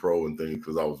junior pro and things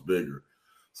because I was bigger.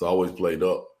 So I always played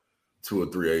up 2 or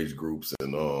 3 age groups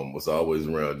and was always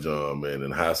around John, man.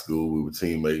 In high school, we were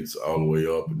teammates all the way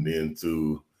up. And then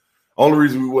only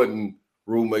reason we wasn't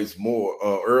roommates more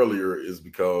earlier is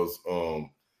because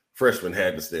freshmen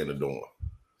had to stay in the dorm.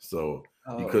 So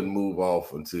you couldn't move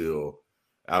off until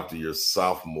after your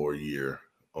sophomore year,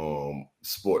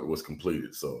 sport was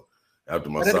completed. So after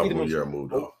my sophomore year, I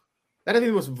moved off. That'd be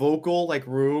the most vocal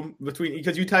room between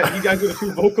because you guys were the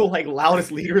two vocal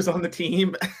loudest leaders on the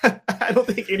team. I don't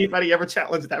think anybody ever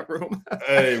challenged that room.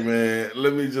 Hey man,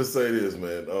 let me just say this,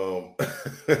 man.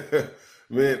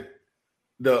 Man,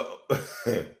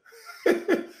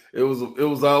 it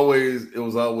was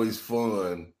always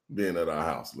fun being at our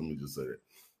house. Let me just say that.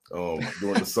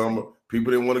 During the summer,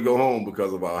 people didn't want to go home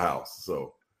because of our house,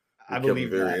 so I believe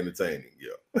very entertaining.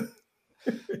 Yeah.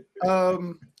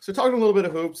 So talking a little bit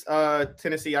of hoops,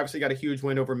 Tennessee obviously got a huge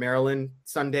win over Maryland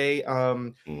Sunday. I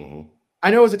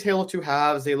know it was a tale of two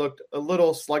halves. They looked a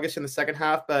little sluggish in the second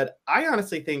half, but I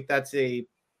honestly think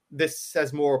this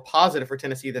says more positive for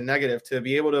Tennessee than negative to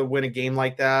be able to win a game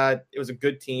like that. It was a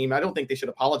good team. I don't think they should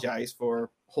apologize for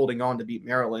holding on to beat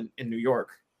Maryland in New York.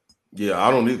 Yeah,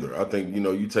 I don't either. I think,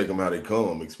 you take them how they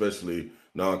come, especially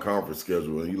non-conference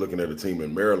schedule. And you're looking at a team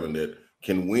in Maryland that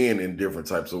can win in different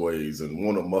types of ways and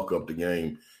want to muck up the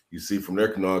game. You see from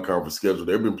their non-conference schedule,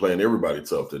 they've been playing everybody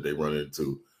tough that they run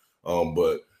into.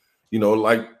 But,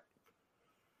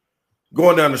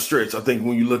 going down the stretch, I think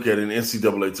when you look at an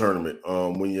NCAA tournament,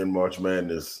 when you're in March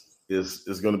Madness,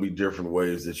 it's going to be different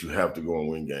ways that you have to go and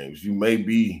win games. You may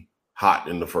be hot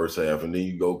in the first half and then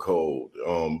you go cold.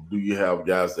 Do you have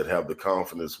guys that have the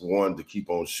confidence, one, to keep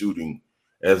on shooting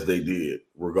as they did,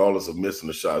 regardless of missing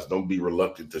the shots? Don't be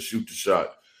reluctant to shoot the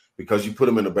shot because you put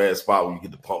them in a bad spot when you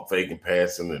get the pump fake and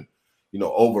passing and,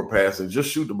 overpassing. Just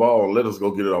shoot the ball and let us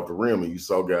go get it off the rim. And you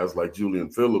saw guys like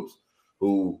Julian Phillips,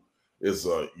 who is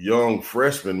a young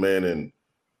freshman, man, and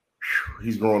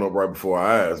he's growing up right before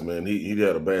our eyes, man. He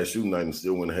had a bad shooting night and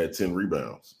still went and had 10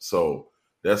 rebounds. So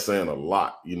that's saying a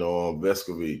lot.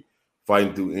 Vescovy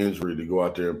fighting through injury to go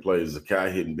out there and play.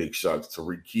 Zakai hitting big shots.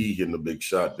 Tariq Key hitting a big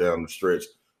shot down the stretch.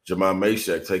 Jemai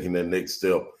Mashack taking that next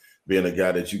step, being a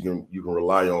guy that you can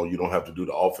rely on. You don't have to do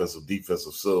the offensive,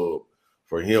 defensive sub.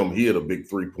 For him, he had a big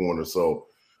three-pointer. So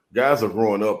guys are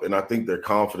growing up, and I think they're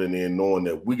confident in knowing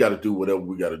that we got to do whatever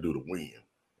we got to do to win.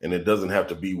 And it doesn't have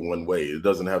to be one way. It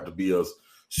doesn't have to be us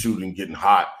shooting, getting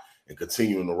hot, and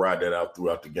continuing to ride that out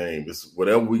throughout the game. It's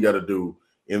whatever we got to do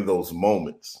in those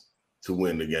moments to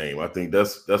win the game. I think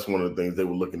that's one of the things they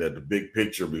were looking at, the big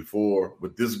picture before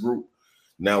with this group.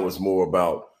 Now it's more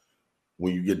about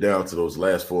when you get down to those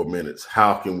last 4 minutes,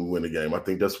 how can we win the game? I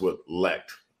think that's what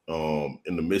lacked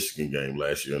in the Michigan game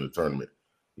last year in the tournament.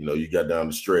 You know, you got down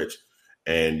the stretch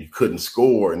and you couldn't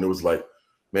score, and it was like,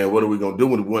 man, what are we going to do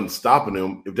when it wasn't stopping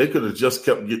them? If they could have just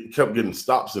kept getting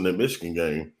stops in that Michigan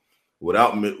game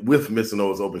with missing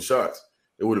those open shots,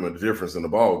 it would have been a difference in the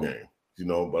ball game, you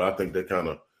know. But I think that kind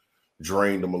of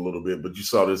drained them a little bit. But you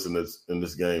saw this in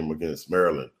this game against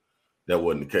Maryland. That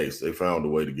wasn't the case. They found a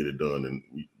way to get it done, and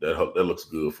that looks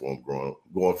good for them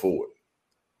going forward.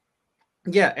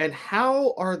 Yeah, and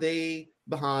how are they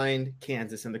behind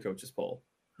Kansas in the coaches poll?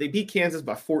 They beat Kansas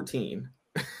by 14.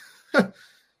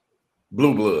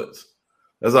 Blue Bloods.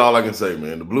 That's all I can say,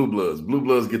 man. The Blue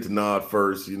Bloods get the nod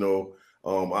first, you know.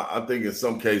 I think in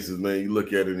some cases, man, you look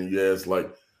at it and you ask,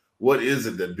 like, what is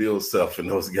it that Bill Self and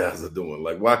those guys are doing?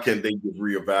 Like, why can't they get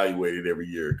reevaluated every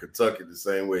year? Kentucky the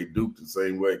same way, Duke the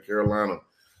same way, Carolina,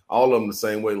 all of them the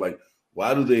same way. Like,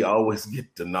 why do they always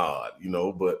get the nod, you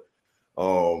know? But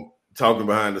talking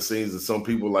behind the scenes, and some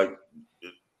people, like,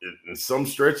 in some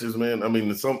stretches, man, I mean,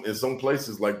 in some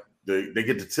places, like, they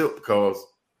get the tip because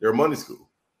they're a money school.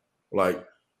 Like,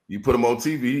 you put them on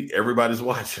TV, everybody's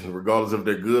watching, regardless if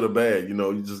they're good or bad. You know,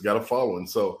 you just got to follow. And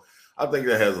so I think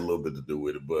that has a little bit to do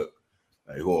with it. But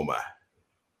hey, who am I?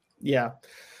 Yeah.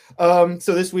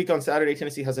 So this week on Saturday,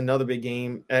 Tennessee has another big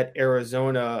game at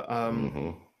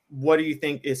Arizona. What do you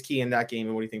think is key in that game,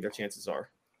 and what do you think their chances are?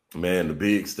 Man, the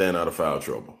bigs stand out of foul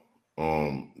trouble.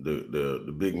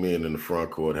 The big men in the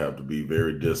front court have to be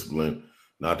very disciplined,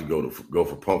 not to go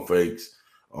for pump fakes.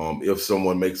 If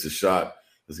someone makes a shot,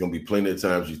 there's going to be plenty of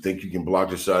times you think you can block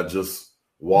the shot, just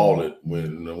wall it.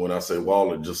 When I say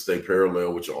wall it, just stay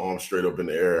parallel with your arms straight up in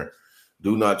the air.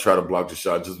 Do not try to block the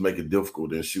shot. Just make it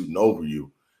difficult. Then shooting over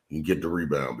you and get the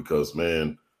rebound, because,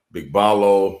 man, Big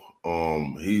Ballo,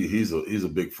 he's a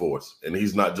big force. And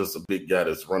he's not just a big guy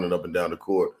that's running up and down the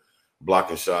court,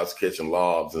 blocking shots, catching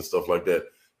lobs and stuff like that.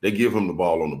 They give him the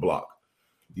ball on the block.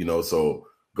 You know, so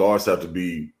guards have to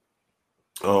be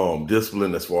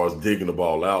disciplined as far as digging the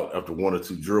ball out after one or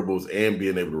two dribbles and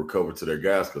being able to recover to their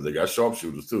guys, because they got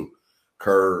sharpshooters too.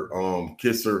 Kerr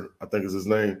Kisser, I think is his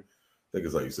name. I think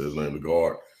it's how you say his name, the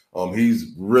guard.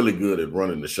 He's really good at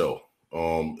running the show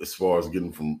as far as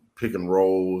getting from pick and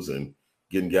rolls and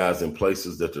getting guys in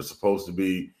places that they're supposed to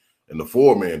be. And the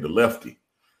four-man, the lefty,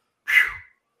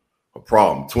 a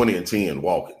problem, 20 and 10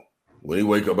 walking. When he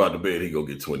wake up out of bed, he go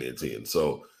get 20 and 10.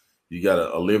 So you got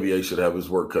to, Olivier should have his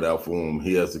work cut out for him.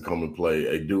 He has to come and play.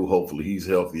 Adu, hopefully he's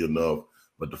healthy enough.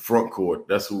 But the front court,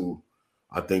 that's who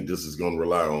I think this is going to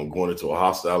rely on, going into a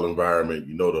hostile environment.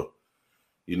 You know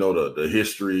the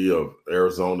history of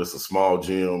Arizona. It's a small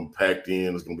gym, packed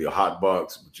in. It's going to be a hot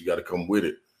box, but you got to come with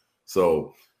it.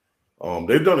 So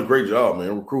they've done a great job,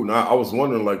 man, recruiting. I was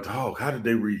wondering, like, how did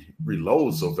they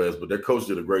reload so fast? But their coach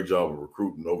did a great job of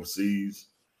recruiting overseas,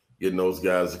 getting those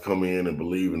guys to come in and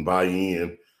believe and buy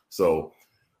in. So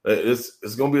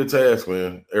it's going to be a task,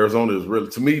 man. Arizona is really,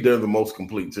 to me, they're the most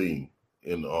complete team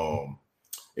in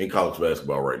college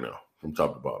basketball right now, from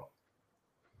top to bottom.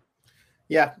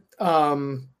 Yeah,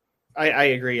 I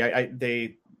agree.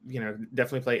 They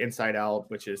definitely play inside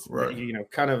out, which is right.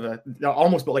 Kind of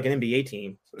almost built like an NBA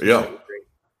team. So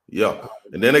yeah.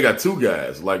 And then they got two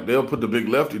guys. Like, they'll put the big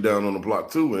lefty down on the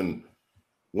block too, and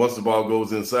once the ball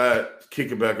goes inside,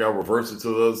 kick it back out, reverse it to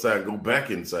the other side, go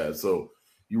back inside. So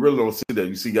you really don't see that.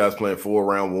 You see guys playing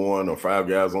 4-around-1 or 5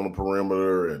 guys on the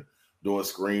perimeter and doing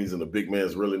screens, and the big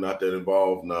man's really not that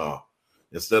involved. Nah.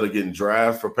 Instead of getting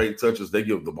drives for paint touches, they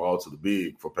give the ball to the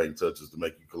big for paint touches to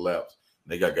make you collapse.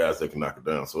 And they got guys that can knock it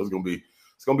down. So it's gonna be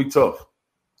tough.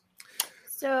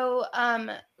 So,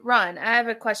 Ron, I have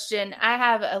a question. I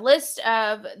have a list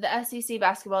of the SEC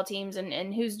basketball teams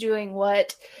and who's doing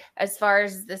what as far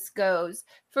as this goes.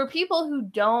 For people who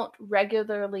don't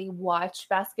regularly watch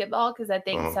basketball, because I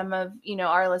think some of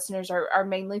our listeners are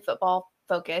mainly football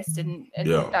focused, and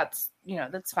that's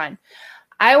that's fine.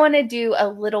 I want to do a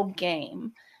little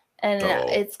game, and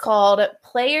it's called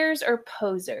Players or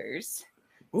Posers.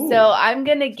 Ooh. So I'm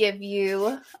gonna give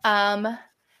you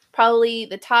probably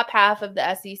the top half of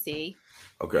the SEC.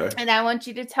 Okay. And I want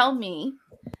you to tell me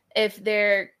if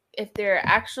they're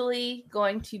actually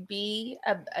going to be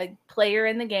a player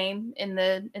in the game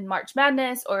in March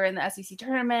Madness or in the SEC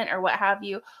tournament or what have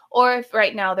you, or if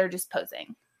right now they're just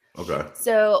posing. Okay.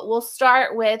 So we'll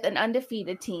start with an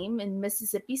undefeated team in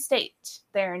Mississippi State.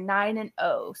 They're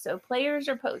 9-0. So players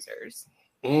or posers?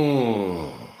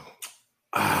 New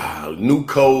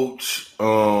coach,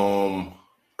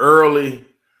 early.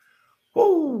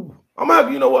 Woo. I'm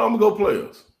happy. You know what? I'm gonna go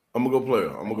players. I'm gonna go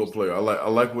player. I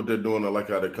like what they're doing. I like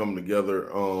how they're coming together.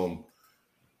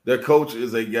 Their coach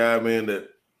is a guy, man, that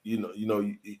he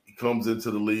comes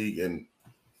into the league and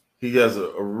he has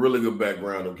a really good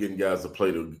background of getting guys to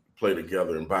play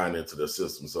together and buying into their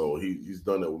system. So he's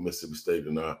done that with Mississippi State,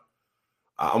 and I'm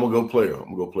gonna go player. I'm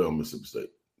gonna go play on Mississippi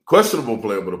State. Questionable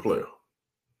player, but a player.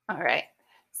 All right.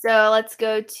 So let's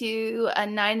go to a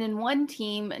 9-1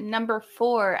 team, number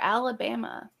 4,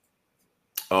 Alabama.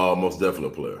 Most definitely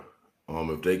a player.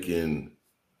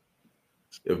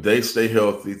 If they stay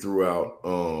healthy throughout,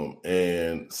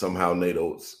 and somehow Nate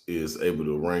Oates is able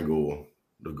to wrangle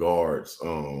the guards,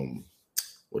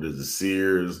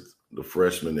 Sears, the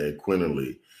freshman, and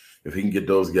Quinterly, if he can get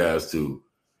those guys to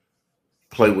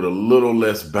play with a little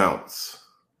less bounce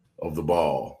of the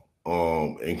ball,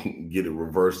 and get it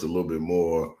reversed a little bit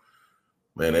more,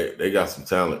 man, they got some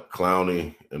talent.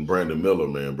 Clowney and Brandon Miller,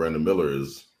 man. Brandon Miller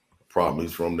is a problem.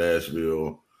 He's from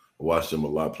Nashville. I watched him a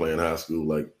lot playing high school.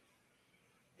 Like,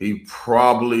 he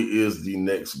probably is the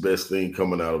next best thing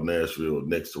coming out of Nashville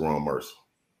next to Ron Mercer.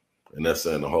 And that's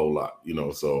saying a whole lot,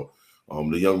 So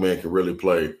the young man can really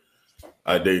play.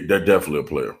 They're definitely a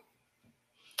player.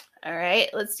 All right.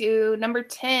 Let's do number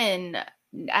 10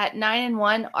 at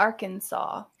 9-1,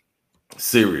 Arkansas.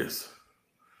 Serious,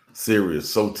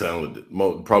 so talented.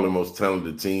 Probably most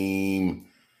talented team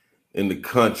in the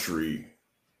country.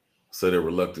 Say that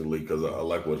reluctantly because I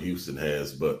like what Houston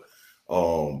has, but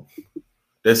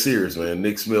that's serious, man.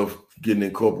 Nick Smith getting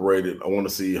incorporated. I want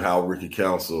to see how Ricky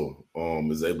Council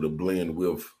is able to blend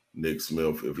with Nick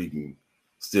Smith, if he can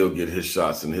still get his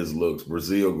shots and his looks.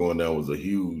 Brazil going down was a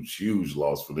huge, huge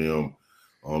loss for them.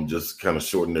 Just kind of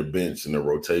shorten their bench and their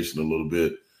rotation a little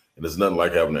bit. And it's nothing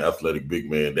like having an athletic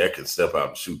big man that can step out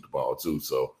and shoot the ball too.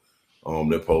 So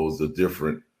that posed a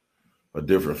different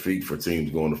feat for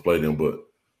teams going to play them. But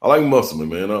I like Musselman,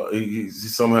 man. He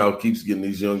somehow keeps getting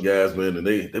these young guys, man. And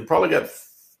they probably got,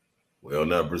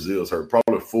 now Brazil's hurt,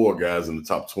 probably 4 guys in the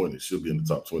top 20. Should be in the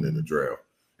top 20 in the draft.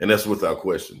 And that's without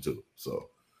question too. So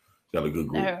got a good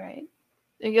group. All right.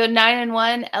 You go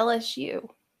 9-1, LSU.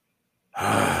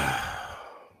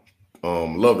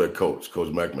 Love that Coach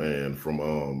McMahon from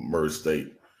Murray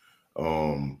State.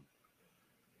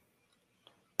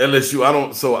 LSU,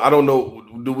 I don't know.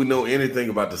 Do we know anything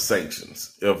about the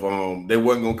sanctions? If they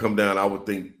wasn't gonna come down, I would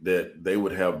think that they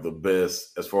would have the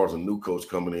best, as far as a new coach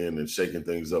coming in and shaking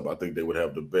things up. I think they would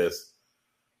have the best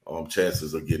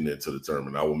chances of getting into the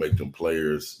tournament. I will make them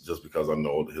players just because I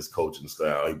know his coaching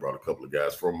style. He brought a couple of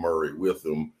guys from Murray with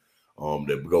him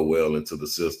that go well into the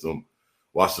system.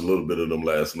 Watched a little bit of them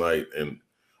last night, and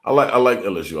I like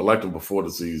LSU. I liked them before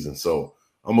the season, so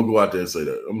I'm gonna go out there and say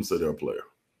that. I'm gonna say they're a player.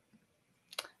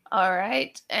 All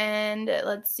right, and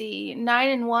let's see,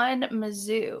 9-1,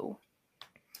 Mizzou.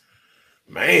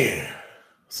 Man,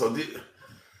 so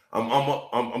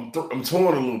I'm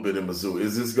torn a little bit in Mizzou.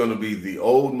 Is this going to be the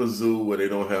old Mizzou where they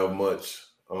don't have much?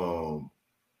 Or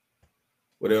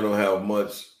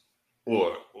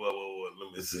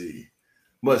let me see.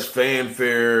 Much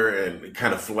fanfare and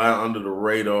kind of fly under the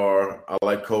radar. I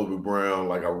like Kobe Brown.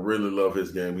 Like, I really love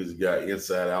his game. He's a guy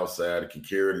inside, outside, can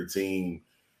carry the team.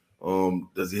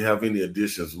 Does he have any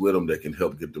additions with him that can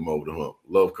help get them over the hump?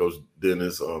 Love Coach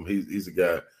Dennis. He's a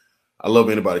guy. I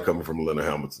love anybody coming from Leonard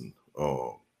Hamilton,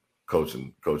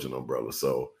 coaching umbrella.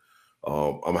 So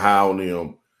I'm high on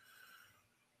them.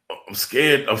 I'm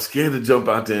scared to jump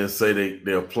out there and say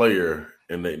they're a player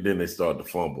and then they start to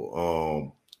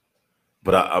fumble.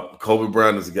 But Kobe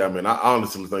Brown is a guy, man. I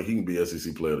honestly think he can be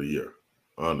SEC Player of the Year,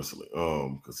 honestly,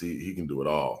 because he can do it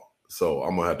all. So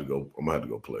I'm gonna have to go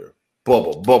player,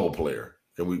 bubble player.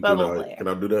 Can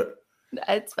I do that?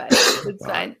 It's fine. It's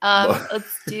fine.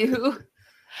 Let's do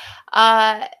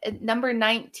number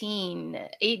 19,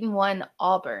 8-1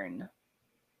 Auburn.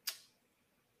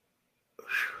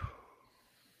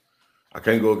 I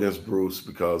can't go against Bruce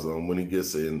because when he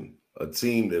gets in a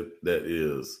team that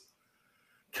is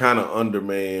kind of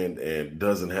undermanned and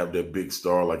doesn't have that big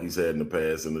star like he's had in the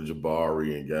past, and the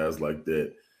Jabari and guys like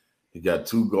that. He got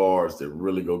 2 guards that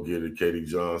really go get it, Katie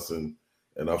Johnson,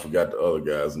 and I forgot the other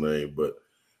guy's name, but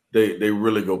they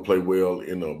really go play well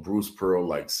in a Bruce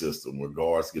Pearl-like system where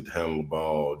guards get to handle the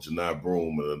ball. Janai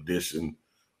Broom, in addition,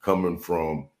 coming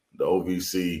from the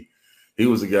OVC, he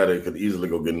was a guy that could easily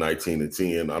go get 19 and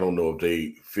 10. I don't know if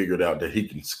they figured out that he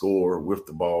can score with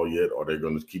the ball yet, or they're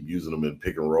going to keep using him in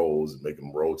pick and rolls and make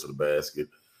him roll to the basket.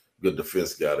 Good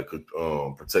defense guy that could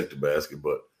protect the basket.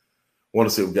 But I want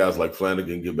to see if guys like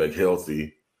Flanagan get back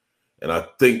healthy. And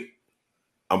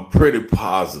I'm pretty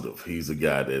positive he's a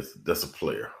guy that's a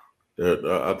player.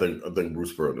 I think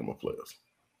Bruce Pearl and them are players.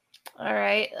 All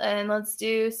right, and let's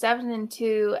do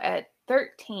 7-2 at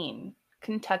 13,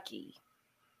 Kentucky.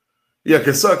 Yeah,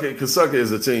 Kentucky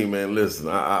is a team, man. Listen,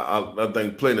 I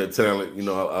think plenty of talent. You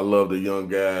know, I love the young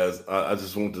guys. I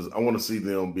just want to see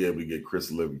them be able to get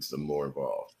Chris Livingston more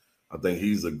involved. I think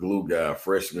he's a glue guy,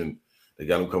 freshman. They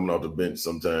got him coming off the bench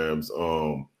sometimes.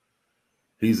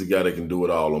 He's a guy that can do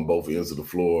it all on both ends of the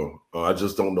floor. I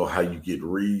just don't know how you get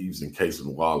Reeves and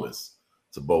Cason Wallace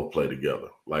to both play together.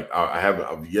 Like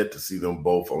I've yet to see them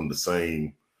both on the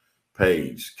same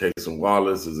page. Cason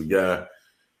Wallace is a guy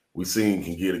we seen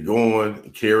can get it going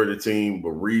and carry the team,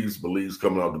 but Reeves believes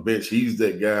coming off the bench, he's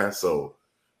that guy. So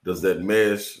does that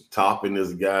mesh? Toppin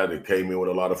is a guy that came in with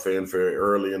a lot of fanfare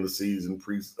early in the season,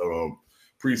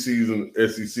 preseason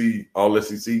SEC, all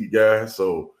SEC guy.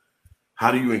 So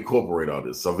how do you incorporate all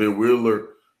this? Sahvir Wheeler,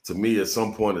 to me, at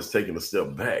some point is taking a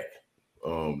step back.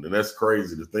 And that's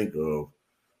crazy to think of,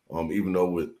 even though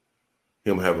with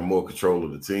him having more control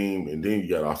of the team. And then you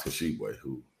got Oscar Tshiebwe,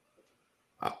 who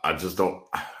I just don't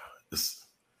 –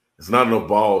 it's not enough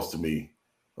balls to me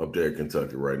up there in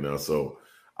Kentucky right now. So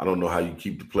I don't know how you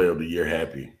keep the player of the year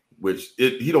happy, which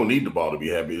he don't need the ball to be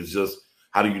happy. It's just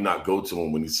how do you not go to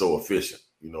him when he's so efficient?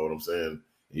 You know what I'm saying?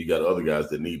 You got other guys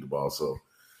that need the ball. So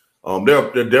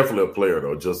they're definitely a player,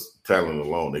 though. Just talent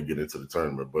alone, they get into the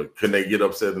tournament. But can they get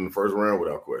upset in the first round?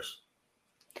 Without question.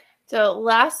 So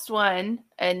last one,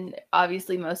 and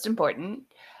obviously most important,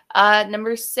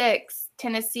 number 6,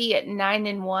 Tennessee at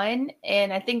 9-1.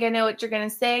 And I think I know what you're going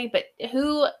to say, but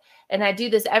who, and I do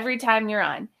this every time you're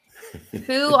on,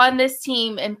 who on this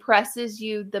team impresses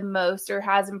you the most or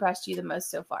has impressed you the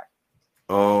most so far?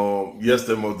 Yes,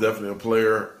 they're most definitely a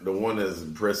player. The one that's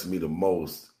impressed me the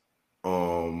most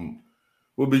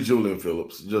will be Julian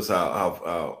Phillips. Just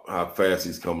how fast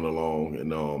he's coming along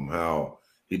and how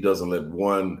he doesn't let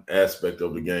one aspect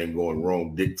of the game going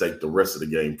wrong dictate the rest of the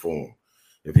game for him.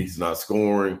 If he's not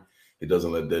scoring, he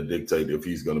doesn't let that dictate if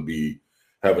he's going to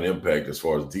have an impact as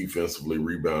far as defensively,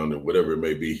 rebounding, whatever it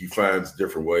may be. He finds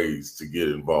different ways to get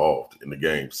involved in the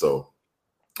game. So,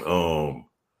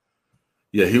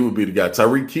 yeah, he would be the guy.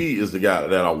 Tyreke Key is the guy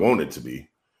that I want it to be,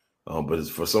 but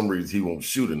for some reason he won't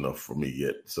shoot enough for me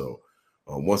yet. So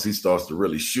once he starts to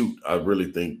really shoot, I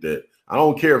really think that I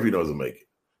don't care if he doesn't make it.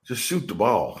 Just shoot the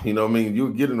ball. You know what I mean? You'll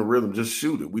get in the rhythm, just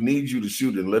shoot it. We need you to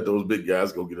shoot it and let those big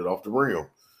guys go get it off the rim.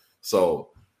 So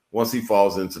once he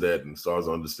falls into that and starts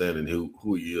understanding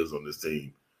who he is on this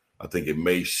team, I think it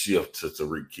may shift to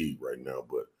Tyreke Key right now,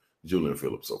 but Julian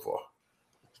Phillips so far.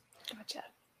 Gotcha.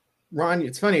 Ron,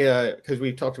 it's funny because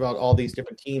we've talked about all these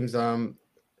different teams.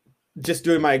 Just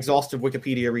doing my exhaustive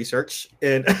Wikipedia research,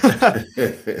 and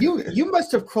you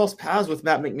must have crossed paths with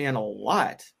Matt McMahon a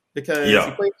lot. Because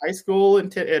he played high school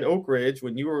at Oak Ridge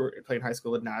when you were playing high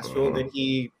school at Nashville. Then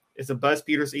he is a Buzz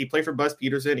Peterson. He played for Buzz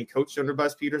Peterson. He coached under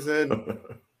Buzz Peterson.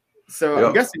 So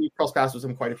I'm guessing you crossed paths with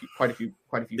him quite a few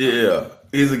times. Yeah,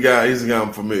 he's a guy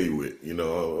I'm familiar with. You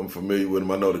know, I'm familiar with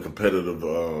him. I know the competitive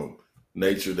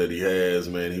nature that he has.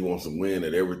 Man, he wants to win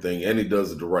at everything, and he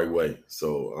does it the right way.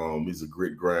 So he's a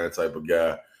grit grind type of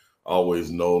guy.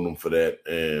 Always known him for that,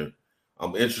 and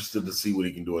I'm interested to see what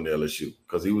he can do in LSU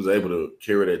because he was able to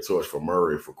carry that torch for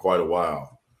Murray for quite a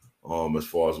while as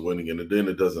far as winning. And then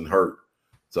it doesn't hurt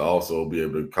to also be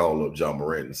able to call up John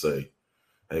Morant and say,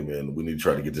 hey, man, we need to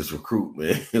try to get this recruit,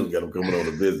 man. We got him coming on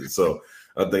a visit. So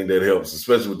I think that helps,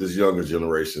 especially with this younger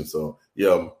generation. So,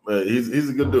 yeah, man, he's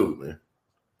a good dude, man.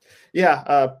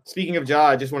 Yeah. Speaking of Ja,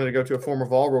 I just wanted to go to a former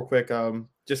Vol real quick.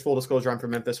 Just full disclosure, I'm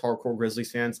from Memphis, hardcore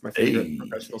Grizzlies fans, my favorite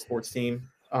professional sports team.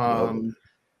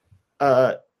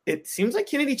 It seems like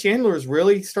Kennedy Chandler is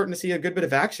really starting to see a good bit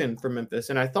of action from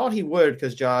Memphis, and I thought he would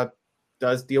because Ja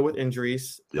does deal with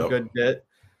injuries a good bit.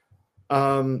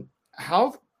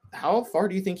 How far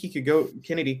do you think he could go?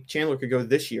 Kennedy Chandler could go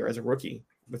this year as a rookie.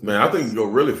 Man, I think he could go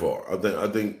really far. I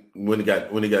think when he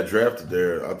got drafted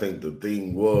there, I think the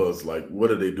thing was like, what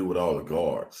do they do with all the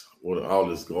guards? What all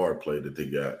this guard play that they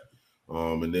got?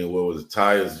 And then what was it?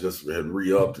 Tyus just had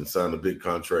re-upped and signed a big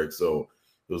contract, so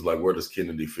it was like, where does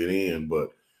Kennedy fit in? But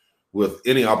with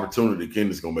any opportunity,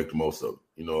 Kennedy's going to make the most of it.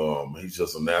 You know, he's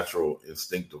just a natural,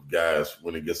 instinctive guy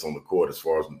when he gets on the court as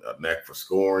far as a knack for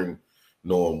scoring,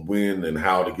 knowing when and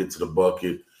how to get to the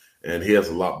bucket. And he has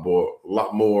a lot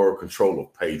more control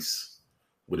of pace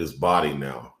with his body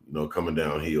now, you know, coming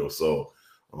downhill. So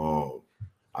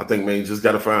I think, man, you just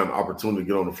got to find an opportunity to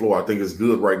get on the floor. I think it's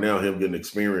good right now, him getting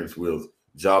experience with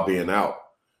Ja being out.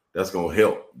 That's going to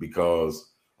help because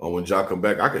when Ja come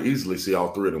back, I could easily see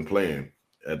all three of them playing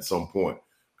at some point.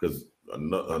 Because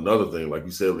another thing, like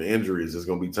you said, with injuries, there's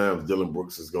going to be times Dylan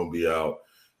Brooks is going to be out.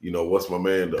 You know, what's my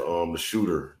man, the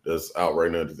shooter that's out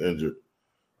right now that's injured?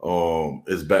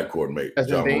 His backcourt mate,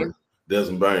 Desmond Bane.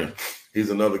 Desmond Bane. he's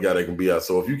another guy that can be out.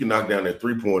 So if you can knock down that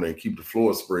 3-pointer and keep the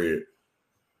floor spread,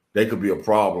 that could be a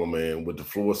problem, man, with the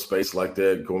floor space like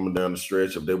that coming down the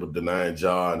stretch. If they were denying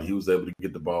Ja and he was able to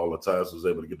get the ball, or Tyus was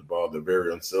able to get the ball, they're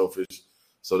very unselfish.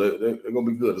 So they're going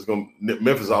to be good.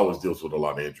 Memphis always deals with a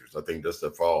lot of injuries. I think that's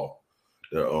their fall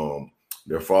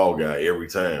guy every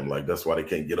time. Like, that's why they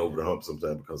can't get over the hump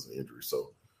sometimes because of injury.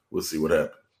 So we'll see what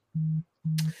happens.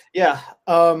 Yeah.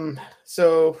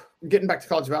 So getting back to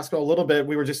college basketball a little bit,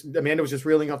 Amanda was just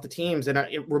reeling off the teams, and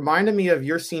it reminded me of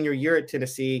your senior year at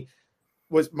Tennessee.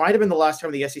 Might have been the last time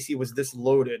the SEC was this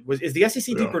loaded. Is the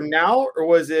SEC deeper now,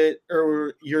 or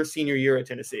your senior year at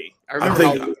Tennessee? I remember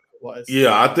how it was.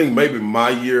 Yeah, I think maybe my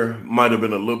year might have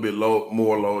been a little bit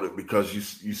more loaded because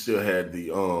you still had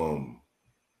the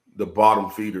bottom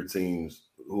feeder teams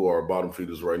who are bottom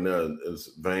feeders right now.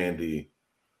 It's Vandy.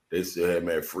 They still had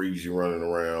Matt Freese running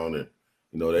around, and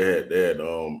they had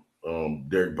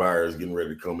Derek Byers getting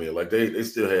ready to come in. Like they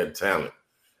still had talent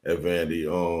at Vandy.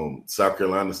 South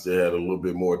Carolina still had a little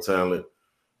bit more talent.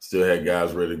 Still had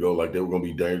guys ready to go. Like they were going to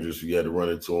be dangerous. You had to run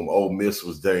into them. Ole Miss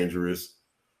was dangerous.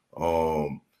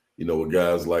 With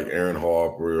guys like Aaron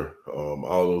Harper,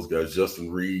 all those guys,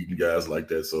 Justin Reed, and guys like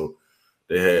that. So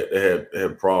they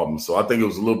had problems. So I think it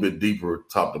was a little bit deeper,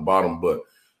 top to bottom. But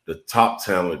the top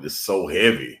talent is so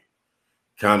heavy,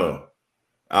 kind of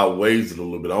outweighs it a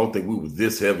little bit. I don't think we were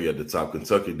this heavy at the top.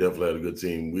 Kentucky definitely had a good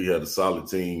team. We had a solid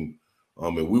team.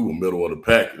 And we were middle of the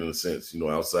pack in a sense,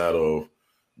 outside of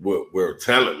where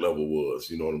talent level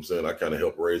was. You know what I'm saying? I kind of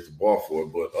helped raise the bar for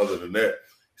it. But other than that,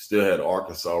 still had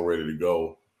Arkansas ready to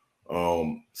go.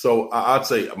 So I'd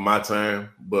say my time,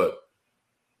 but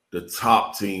the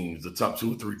top teams, the top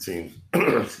 2 or 3 teams,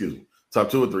 top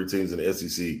 2 or 3 teams in the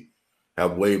SEC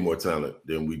have way more talent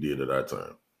than we did at our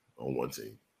time on one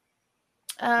team.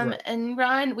 And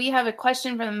Ron, we have a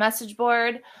question from the message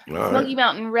board. All Smoky right.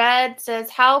 Mountain Red says,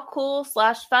 "How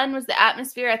cool/fun was the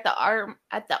atmosphere at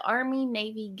the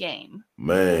Army-Navy game?"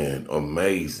 Man,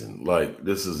 amazing! Like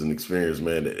this is an experience,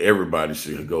 man, that everybody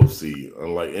should go see.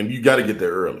 And you got to get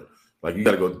there early. Like you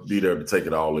got to go be there to take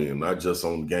it all in, not just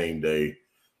on game day,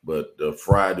 but the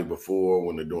Friday before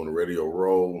when they're doing the Radio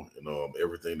Row and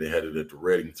everything. They had it at the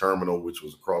Reading Terminal, which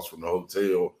was across from the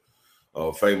hotel.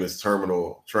 Famous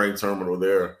train terminal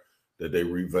there that they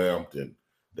revamped, and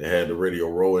they had the Radio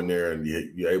Row in there, and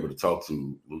you're able to talk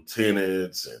to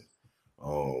lieutenants and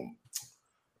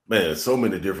so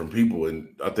many different people.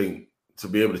 And I think to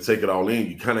be able to take it all in,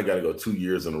 you kind of got to go 2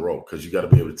 years in a row because you got to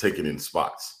be able to take it in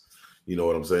spots. You know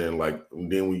what I'm saying? Like,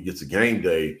 and then when you get to game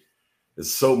day,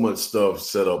 there's so much stuff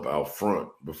set up out front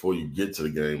before you get to the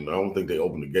game. I don't think they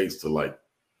opened the gates till like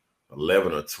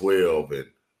 11 or 12, and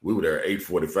we were there at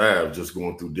 8:45 just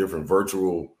going through different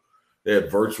virtual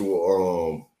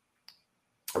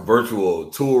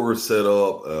tours set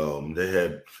up. They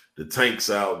had the tanks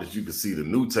out that you could see, the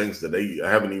new tanks that they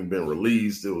haven't even been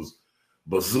released. It was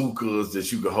bazookas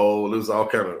that you could hold. It was all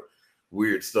kind of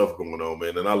weird stuff going on,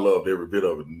 man. And I loved every bit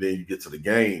of it. And then you get to the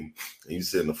game and you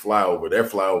sit in the flyover. That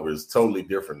flyover is totally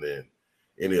different than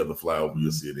any other flyover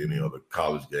you'll see at any other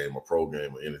college game or pro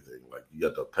game or anything. Like you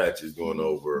got the Apaches going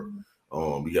over.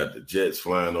 You got the jets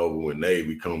flying over when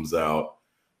Navy comes out.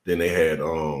 Then they had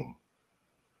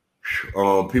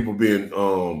people being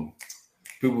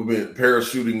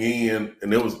parachuting in,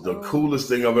 and it was the coolest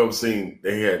thing I've ever seen.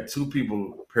 They had 2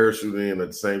 people parachuting in at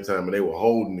the same time, and they were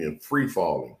holding in free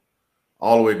falling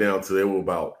all the way down to they were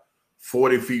about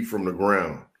 40 feet from the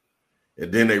ground,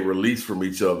 and then they released from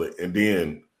each other, and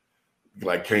then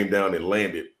like came down and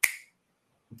landed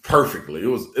perfectly. It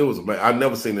was amazing. I've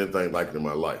never seen anything like it in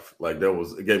my life. Like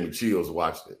it gave me chills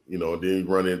watching it. And then you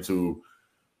run into,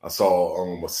 I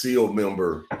saw a SEAL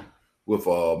member with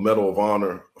a Medal of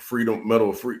Honor,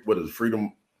 Medal of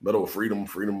Freedom,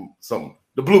 something.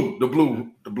 The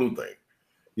blue thing.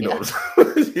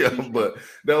 Yeah, but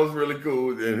that was really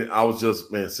cool. And I was just,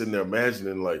 sitting there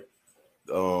imagining like,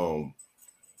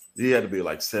 he had to be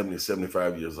like 70,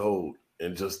 75 years old,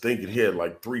 and just thinking he had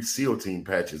like 3 SEAL team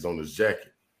patches on his jacket.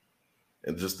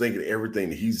 And just thinking everything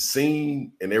that he's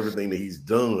seen and everything that he's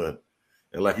done.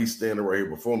 And like he's standing right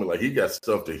here before me, like he got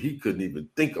stuff that he couldn't even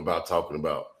think about talking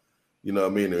about. You know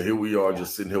what I mean? And here we are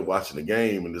just sitting here watching the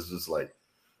game, and it's just like,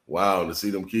 wow, to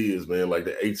see them kids, man, like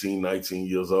they're 18, 19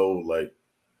 years old, like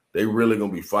they really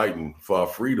going to be fighting for our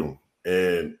freedom.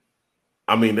 And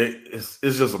I mean, it's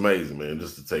just amazing, man,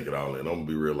 just to take it all in. I'm going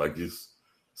to be real, like this.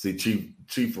 See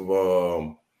Chief of,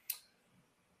 what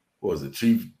was it?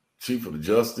 Chief of the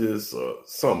Justice or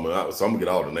something. So I'm going to get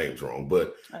all the names wrong,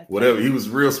 but whatever. He was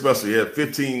real special. He had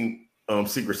 15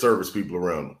 Secret Service people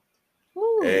around him.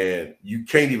 Ooh. And you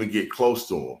can't even get close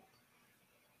to him.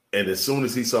 And as soon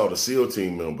as he saw the SEAL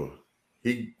team member,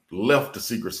 he left the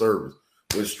Secret Service,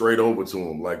 went straight over to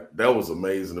him. Like, that was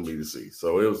amazing to me to see.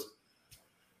 So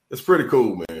it's pretty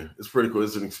cool, man. It's pretty cool.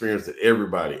 It's an experience that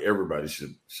everybody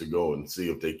should go and see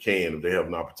if they can, if they have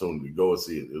an opportunity to go and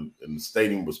see it. And the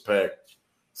stadium was packed,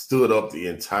 stood up the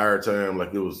entire time.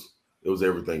 Like, it was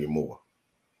everything and more.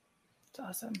 It's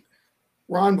awesome.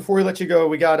 Ron, before we let you go,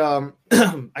 we got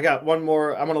I got one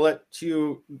more. I'm going to let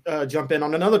you jump in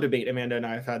on another debate Amanda and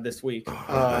I have had this week.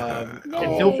 And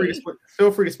feel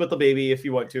free to split the baby if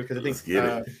you want to, because I think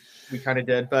we kind of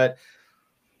did. But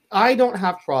I don't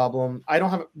have problem. I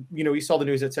don't have, you saw the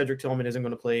news that Cedric Tillman isn't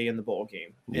going to play in the bowl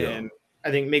game. Yeah. And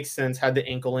I think it makes sense. Had the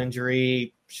ankle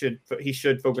injury, he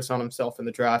should focus on himself in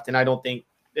the draft. And I don't think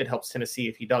it helps Tennessee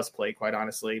if he does play, quite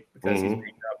honestly, because he's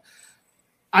banged up.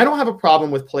 I don't have a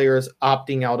problem with players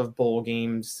opting out of bowl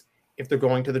games if they're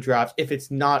going to the draft, if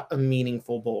it's not a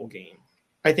meaningful bowl game.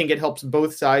 I think it helps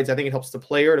both sides. I think it helps the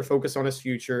player to focus on his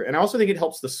future. And I also think it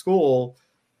helps the school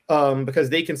because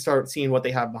they can start seeing what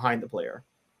they have behind the player.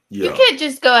 Yeah. You can't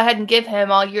just go ahead and give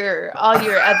him all your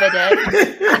evidence.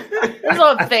 That's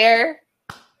not fair.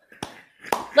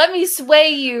 Let me sway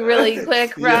you really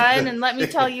quick, Ron, and let me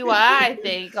tell you why I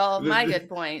think all of my good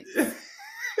points.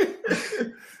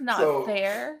 Not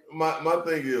fair. My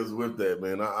thing is with that,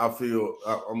 man. I feel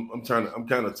I'm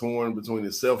kind of torn between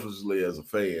it. Selfishly, as a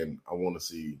fan, I want to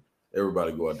see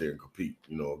everybody go out there and compete.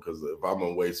 Because if I'm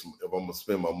gonna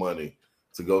spend my money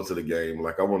to go to the game,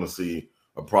 like, I want to see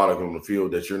a product on the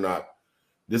field that you're not.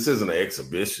 This isn't an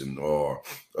exhibition or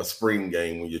a spring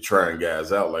game when you're trying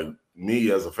guys out. Like, me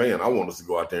as a fan, I want us to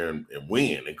go out there and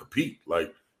win and compete,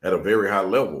 like, at a very high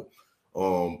level.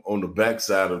 On the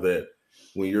backside of that,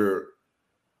 when you're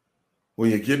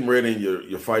getting ready and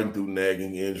you're fighting through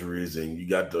nagging injuries, and you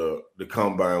got the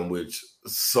combine, which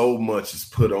so much is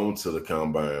put onto the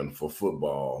combine for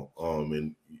football,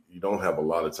 and you don't have a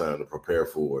lot of time to prepare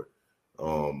for it.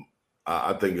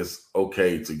 I think it's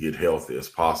okay to get healthy as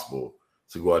possible,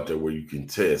 to go out there where you can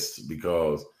test,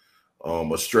 because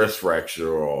a stress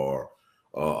fracture or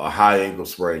a high ankle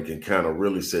sprain can kind of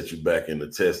really set you back into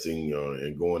testing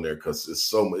and going there, because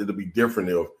it'll be different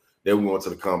if they went to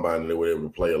the combine and they were able to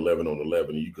play 11 on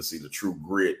 11, and you can see the true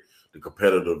grit, the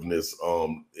competitiveness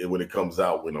when it comes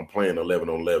out when I'm playing 11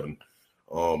 on 11.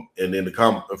 And then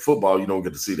football, you don't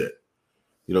get to see that.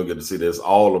 You don't get to see that. It's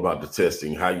all about the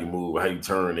testing, how you move, how you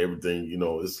turn, everything.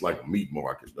 It's like a meat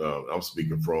market. I'm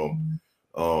speaking from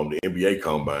the NBA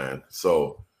combine.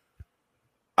 So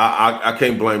I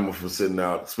can't blame them for sitting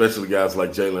out, especially guys like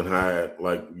Jalen Hyatt.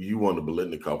 Like, you won the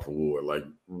Biletnikoff Award.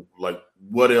 Like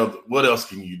what else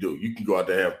can you do? You can go out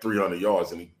there and have 300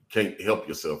 yards and you can't help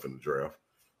yourself in the draft.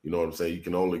 You know what I'm saying? You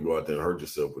can only go out there and hurt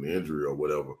yourself with an injury or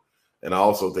whatever. And I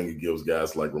also think it gives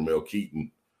guys like Ramel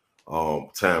Keaton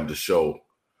time to show,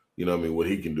 what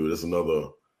he can do. There's another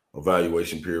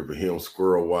evaluation period for him.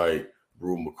 Squirrel White,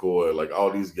 Brew McCoy, like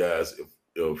all these guys.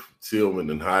 If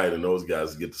Tillman and Hyde and those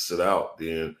guys get to sit out,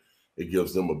 then it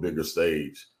gives them a bigger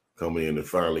stage coming in and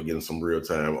finally getting some real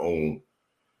time on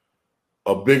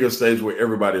a bigger stage where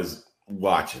everybody's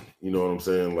watching. You know what I'm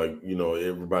saying? Like,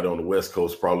 everybody on the West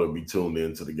Coast probably be tuned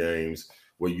into the games,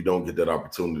 where you don't get that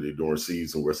opportunity during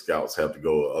season, where scouts have to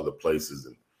go to other places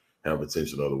and have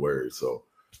attention other ways. So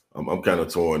I'm kind of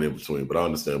torn in between, but I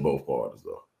understand both parties,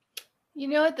 though. You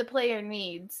know what the player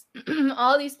needs?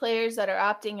 All these players that are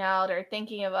opting out or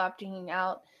thinking of opting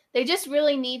out, they just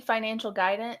really need financial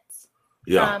guidance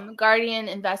from Guardian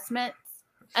Investments.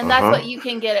 And that's what you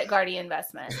can get at Guardian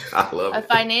Investments. I love a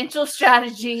financial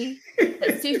strategy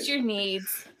that suits your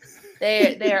needs.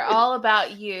 They're all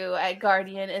about you at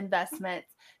Guardian Investments.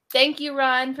 Thank you,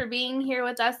 Ron, for being here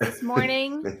with us this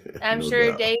morning. I'm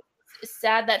sure Dave is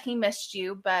sad that he missed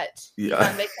you, but he's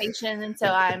on vacation, and so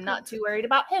I'm not too worried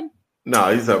about him.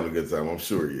 No, he's having a good time. I'm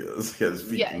sure he is. He has his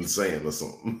feet in the sand or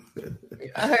something.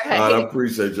 All right. I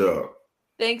appreciate y'all.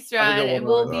 Thanks, Ron. And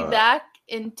we'll be back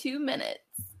in 2 minutes.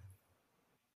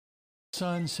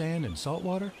 Sun, sand, and salt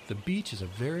water, the beach is a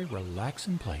very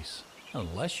relaxing place.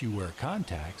 Unless you wear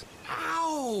contacts.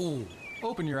 Ow!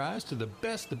 Open your eyes to the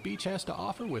best the beach has to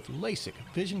offer with LASIK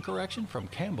vision correction from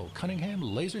Campbell Cunningham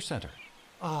Laser Center.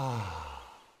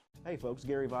 Hey folks,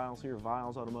 Gary Viles here,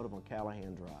 Viles Automotive on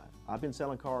Callahan Drive. I've been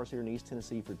selling cars here in East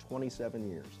Tennessee for 27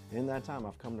 years. In that time,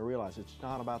 I've come to realize it's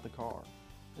not about the car.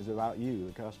 It's about you,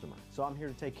 the customer. So I'm here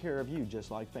to take care of you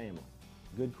just like family.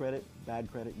 Good credit,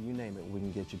 bad credit, you name it, we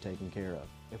can get you taken care of.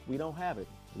 If we don't have it,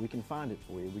 we can find it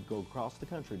for you. We go across the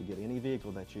country to get any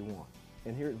vehicle that you want.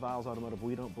 And here at Viles Automotive,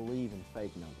 we don't believe in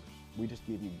fake numbers. We just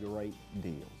give you great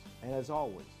deals. And as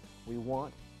always, we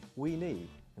want, we need,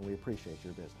 and we appreciate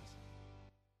your business.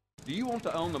 Do you want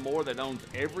to own the more that owns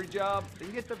every job?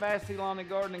 Then get to Vassey Lawn and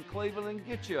Garden in Cleveland and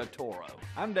get you a Toro.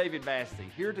 I'm David Vassey,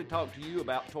 here to talk to you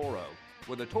about Toro.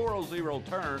 With a Toro Zero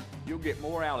Turn, you'll get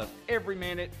more out of every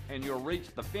minute and you'll reach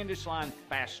the finish line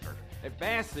faster. At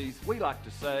Vassey's, we like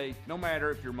to say, no matter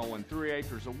if you're mowing 3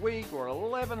 acres a week or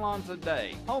 11 lawns a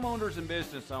day, homeowners and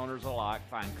business owners alike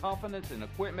find confidence in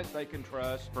equipment they can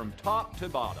trust from top to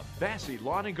bottom. Vassey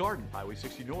Lawn and Garden, Highway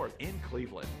 60 North in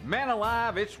Cleveland. Man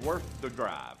alive, it's worth the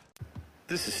drive.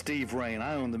 This is Steve Rain.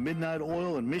 I own the Midnight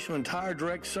Oil and Michelin Tire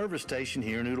Direct service station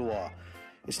here in Ottawa.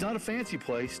 It's not a fancy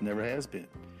place, never has been,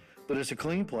 but it's a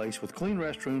clean place with clean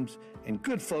restrooms and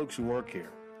good folks who work here.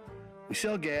 We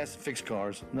sell gas and fix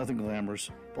cars, nothing glamorous,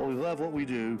 but we love what we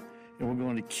do, and we're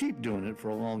going to keep doing it for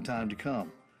a long time to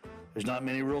come. There's not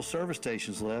many real service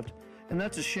stations left, and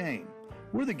that's a shame.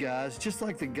 We're the guys just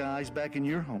like the guys back in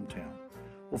your hometown.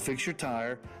 We'll fix your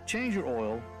tire, change your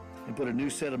oil, and put a new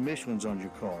set of Michelins on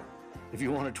your car. If you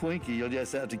want a Twinkie, you'll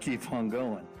just have to keep on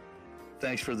going.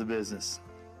 Thanks for the business.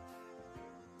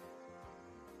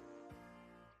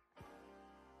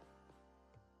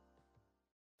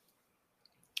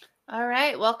 All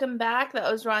right, welcome back.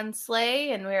 That was Ron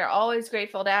Slay, and we're always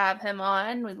grateful to have him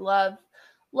on. We love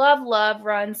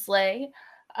Ron Slay.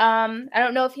 I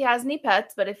don't know if he has any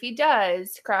pets, but if he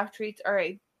does, craft treats are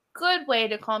a good way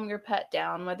to calm your pet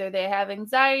down, whether they have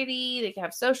anxiety, they can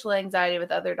have social anxiety with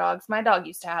other dogs. My dog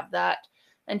used to have that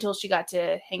until she got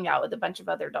to hang out with a bunch of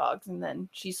other dogs, and then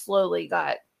she slowly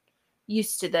got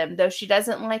used to them, though she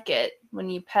doesn't like it when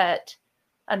you pet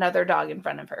another dog in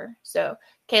front of her. So,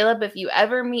 Caleb, if you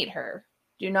ever meet her,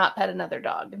 do not pet another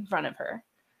dog in front of her.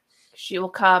 She will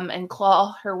come and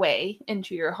claw her way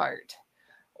into your heart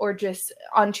or just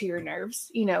onto your nerves,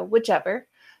 whichever.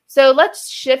 So let's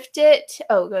shift it.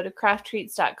 Go to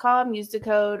crafttreats.com, use the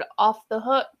code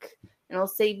OFFTHEHOOK, and it'll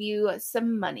save you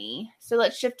some money. So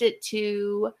let's shift it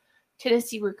to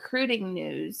Tennessee recruiting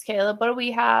news. Caleb, what do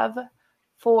we have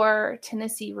for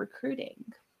Tennessee recruiting?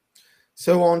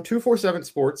 So on 247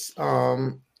 Sports,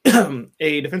 a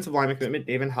defensive lineman commitment,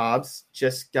 David Hobbs,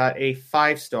 just got a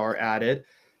 5-star added.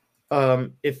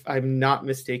 If I'm not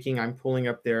mistaken, I'm pulling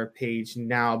up their page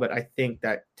now, but I think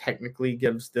that technically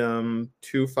gives them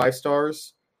 2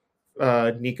 5-stars,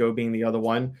 Nico being the other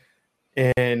one,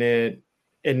 and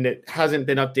it hasn't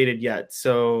been updated yet.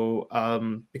 So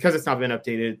because it's not been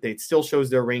updated, it still shows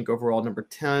their rank overall number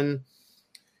 10.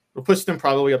 It'll push them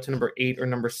probably up to number 8 or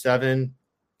number 7.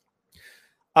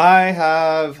 I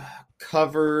have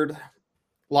covered a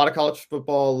lot of college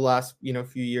football the last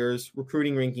few years.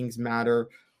 Recruiting rankings matter.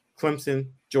 Clemson,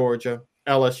 Georgia,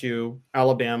 LSU,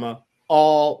 Alabama,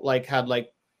 all had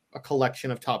a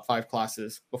collection of top 5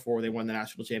 classes before they won the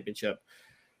national championship.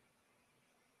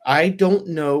 I don't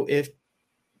know if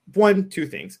two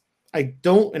things. And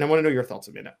I want to know your thoughts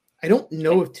a minute. I don't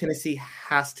know if Tennessee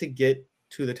has to get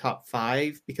to the top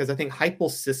 5 because I think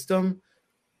Heupel's system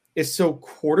is so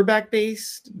quarterback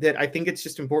based that I think it's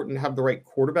just important to have the right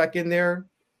quarterback in there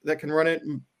that can run it.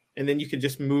 And then you can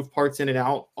just move parts in and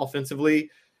out offensively.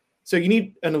 So you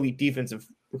need an elite defensive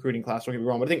recruiting class. Don't get me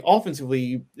wrong, but I think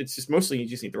offensively, it's just mostly you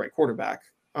just need the right quarterback.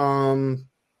 And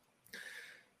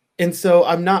so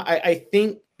I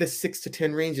think the 6 to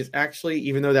 10 range is actually,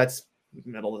 even though that's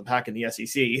middle of the pack in the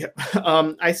SEC,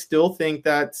 I still think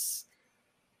that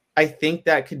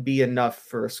could be enough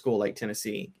for a school like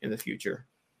Tennessee in the future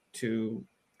to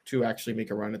actually make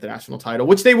a run at the national title,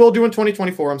 which they will do in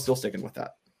 2024. I'm still sticking with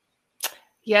that.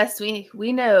 Yes, we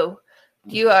know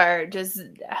you are just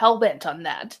hell-bent on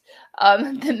that,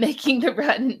 making the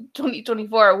run in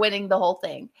 2024, winning the whole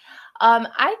thing.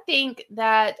 I think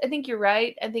you're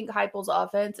right. I think Heupel's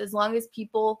offense, as long as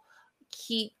people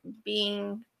keep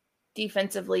being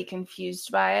defensively confused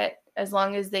by it, as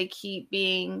long as they keep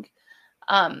being,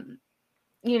 trying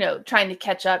to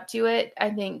catch up to it,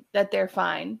 I think that they're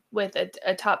fine with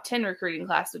a top 10 recruiting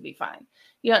class would be fine.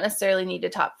 You don't necessarily need a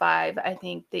top 5. I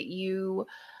think that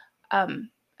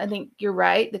I think you're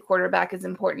right. The quarterback is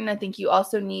important. I think you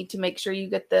also need to make sure you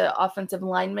get the offensive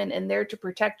lineman in there to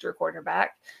protect your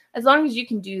quarterback. As long as you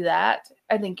can do that,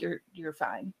 I think you're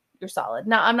fine. You're solid.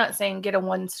 Now, I'm not saying get a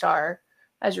 1-star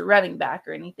as your running back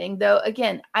or anything, though.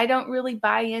 Again, I don't really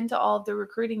buy into all of the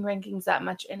recruiting rankings that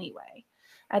much anyway.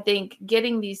 I think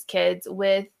getting these kids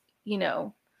with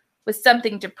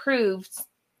something to prove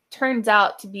turns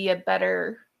out to be a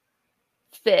better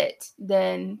fit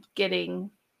than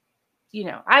getting,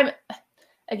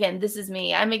 this is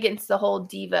me. I'm against the whole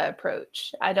diva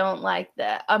approach. I don't like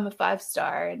that. I'm a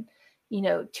 5-star and,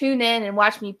 tune in and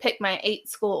watch me pick my 8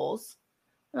 schools.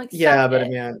 I'm like, yeah, but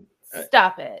man,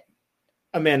 stop it.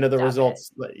 Amanda, the Stop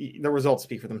results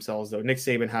speak for themselves, though. Nick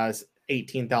Saban has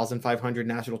 18,500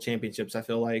 national championships, I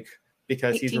feel like,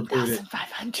 because he's recruited.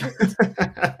 18,500.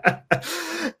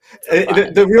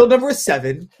 The real number is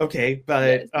 7, okay,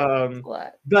 but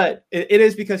What? but it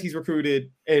is because he's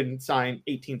recruited and signed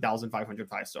 18,500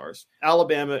 5-stars.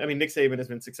 Alabama, I mean, Nick Saban has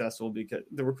been successful because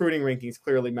the recruiting rankings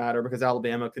clearly matter because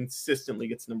Alabama consistently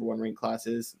gets number 1 ranked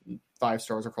classes,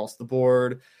 5-stars across the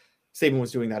board. Saban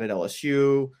was doing that at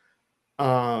LSU.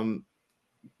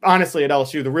 Honestly, at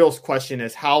LSU, the real question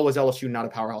is, how was LSU not a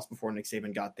powerhouse before Nick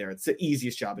Saban got there? It's the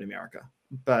easiest job in America,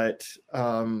 but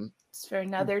it's for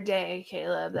another day,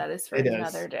 Caleb. That is for It is.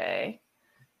 another day.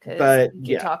 But, we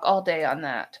can talk all day on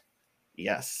that.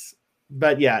 yes,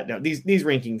 but yeah, no, these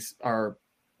rankings are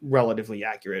relatively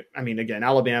accurate. I mean, again,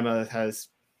 Alabama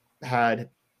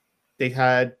they've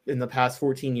had in the past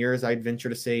 14 years, I'd venture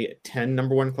to say 10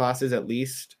 number 1 classes at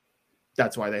least.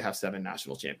 That's why they have 7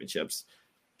 national championships.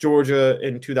 Georgia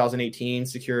in 2018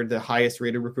 secured the highest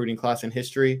rated recruiting class in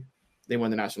history. They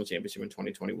won the national championship in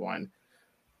 2021.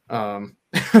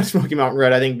 Smoky Mountain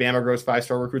Red, I think Bama grows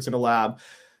 5-star recruits in a lab.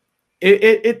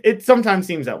 It sometimes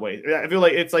seems that way. I feel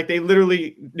like it's like they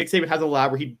literally, Nick Saban has a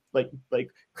lab where he like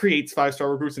creates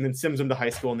 5-star recruits and then sims them to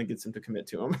high school and then gets them to commit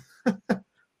to him.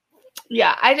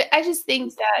 Yeah, I just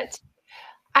think that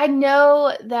I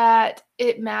know that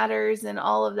it matters and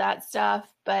all of that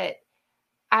stuff, but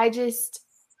I don't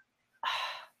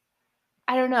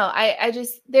know. I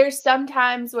just, there's some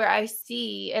times where I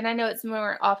see, and I know it's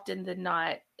more often than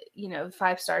not,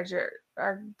 5-stars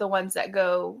are the ones that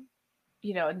go,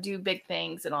 and do big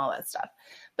things and all that stuff.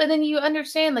 But then you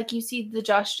understand, like you see the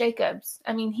Josh Jacobs.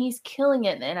 I mean, he's killing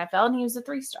it in the NFL and he was a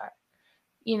 3-star.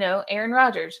 Aaron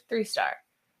Rodgers, 3-star.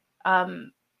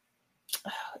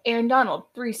 Aaron Donald,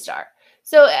 3-star.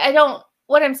 So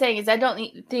what I'm saying is I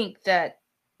don't think that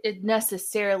it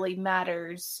necessarily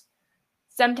matters.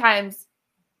 Sometimes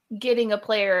getting a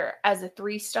player as a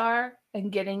 3-star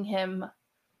and getting him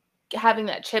having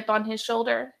that chip on his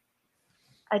shoulder,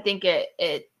 I think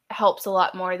it helps a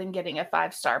lot more than getting a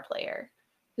 5-star player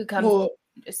who comes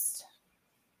just.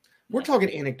 We're talking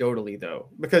anecdotally, though,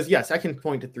 because yes, I can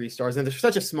point to 3-stars, and there's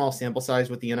such a small sample size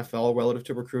with the NFL relative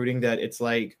to recruiting that it's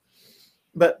like,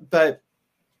 and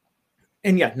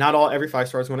yeah, not every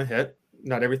 5-star is going to hit.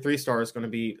 Not every 3-star is going to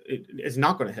be, is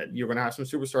not going to hit. You're going to have some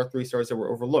superstar 3-stars that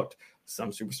were overlooked.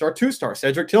 Some superstar 2-star.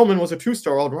 Cedric Tillman was a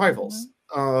 2-star on Rivals.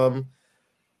 Mm-hmm.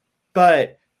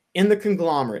 But in the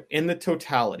conglomerate, in the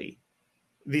totality,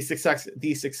 the success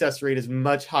rate is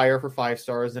much higher for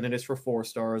 5-stars than it is for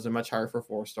 4-stars, and much higher for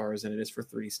 4-stars than it is for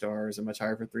 3-stars, and much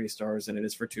higher for 3-stars than it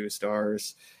is for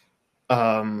 2-stars.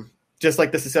 Just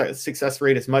like the success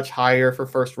rate is much higher for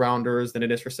 1st-rounders than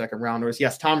it is for 2nd-rounders.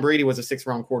 Yes, Tom Brady was a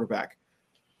 6th-round quarterback.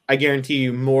 I guarantee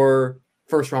you more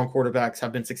 1st-round quarterbacks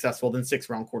have been successful than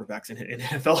 6th-round quarterbacks in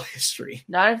NFL history.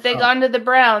 Not if they gone to the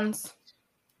Browns.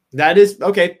 That is,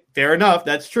 okay, fair enough.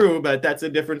 That's true, but that's a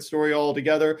different story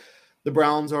altogether. The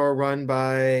Browns are run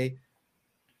by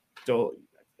a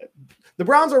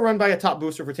top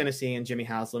booster for Tennessee and Jimmy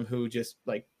Haslam, who just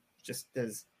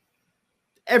has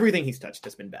everything he's touched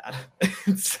has been bad.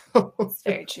 So it's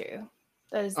very true.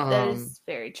 That is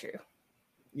very true.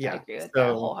 Yeah, I agree with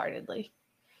that wholeheartedly.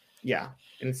 Yeah,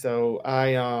 and so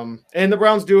and the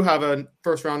Browns do have a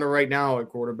 1st-rounder right now at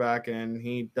quarterback, and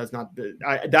he does not.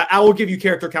 I will give you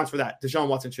character counts for that. Deshaun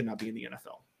Watson should not be in the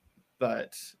NFL,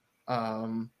 but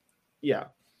yeah.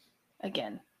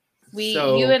 Again,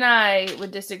 you and I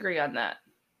would disagree on that.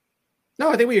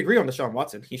 No, I think we agree on Deshaun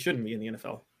Watson. He shouldn't be in the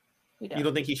NFL. We don't. You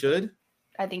don't think he should?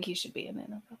 I think he should be in the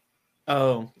NFL.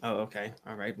 Oh, okay.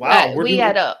 All right. Wow. We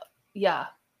had a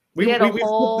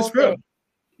whole thing.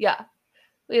 Yeah.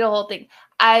 We had a whole thing.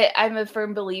 I'm a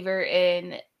firm believer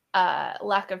in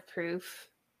lack of proof.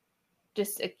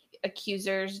 Just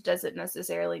accusers doesn't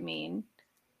necessarily mean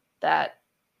that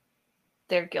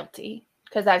they're guilty.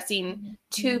 Because I've seen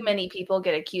too many people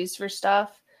get accused for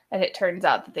stuff, and it turns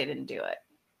out that they didn't do it.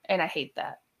 And I hate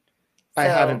that. I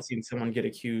haven't seen someone get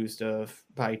accused of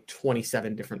by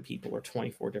 27 different people or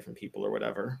 24 different people or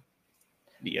whatever.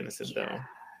 Be innocent, though.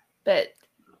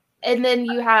 And then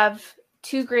you have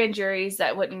 2 grand juries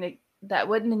that wouldn't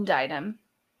indict him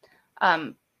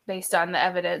based on the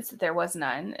evidence that there was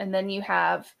none. And then you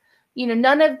have,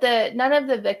 none of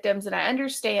the victims, and I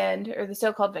understand, or the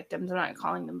so-called victims, I'm not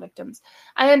calling them victims.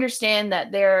 I understand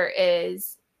that there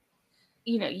is,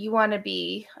 you want to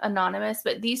be anonymous,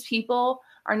 but these people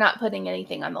are not putting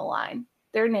anything on the line.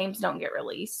 Their names don't get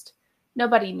released.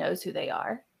 Nobody knows who they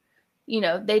are.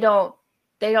 They don't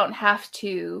have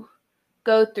to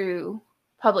go through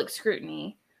public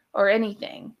scrutiny or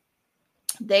anything.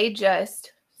 They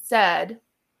just said,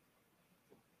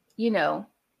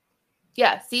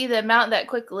 see the amount that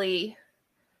quickly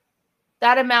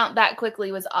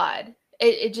was odd.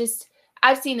 It just,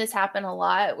 I've seen this happen a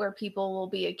lot where people will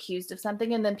be accused of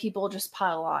something and then people will just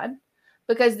pile on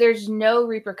because there's no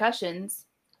repercussions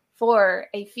for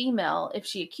a female if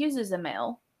she accuses a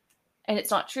male and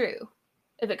it's not true.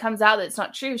 If it comes out that it's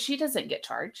not true, she doesn't get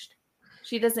charged.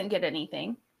 She doesn't get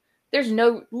anything. There's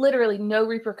literally no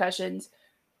repercussions.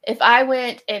 If I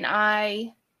went and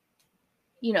I,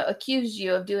 accused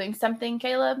you of doing something,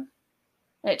 Caleb,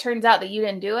 and it turns out that you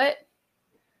didn't do it,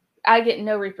 I get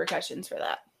no repercussions for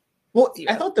that. Well,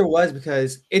 I thought there was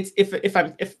because it's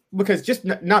because just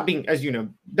not being, as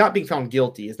not being found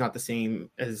guilty is not the same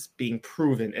as being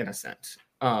proven innocent.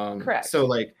 Correct. So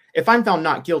like if I'm found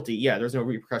not guilty, yeah, there's no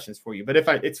repercussions for you. But if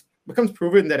it becomes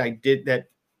proven that that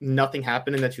nothing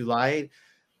happened and that you lied,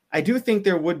 I do think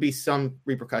there would be some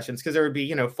repercussions because there would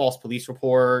be, false police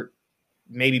report,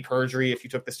 maybe perjury if you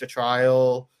took this to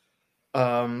trial.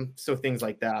 So things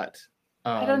like that.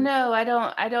 I don't know. I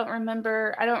don't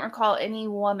remember. I don't recall any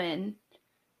woman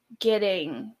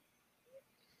getting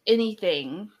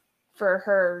anything for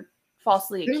her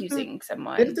falsely accusing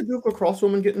someone. Didn't the Duke Lacrosse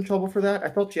woman get in trouble for that? I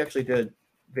thought she actually did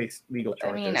face legal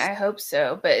charges. I mean, I hope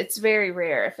so, but it's very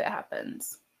rare if it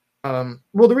happens.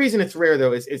 Well, the reason it's rare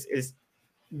though is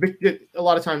a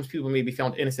lot of times people may be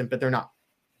found innocent, but they're not.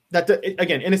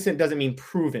 Again, innocent doesn't mean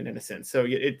proven innocent. So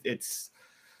it's.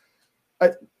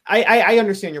 I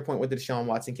understand your point with the Deshaun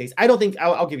Watson case. I don't think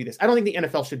I'll give you this. I don't think the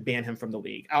NFL should ban him from the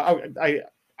league.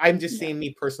 I'm just saying,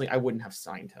 me personally, I wouldn't have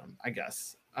signed him, I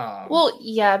guess. Well,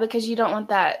 yeah, because you don't want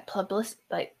that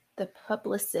the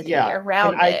publicity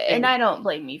around it, and I don't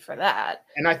blame you for that.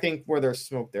 And I think where there's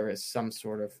smoke, there is some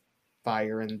sort of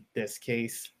fire in this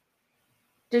case.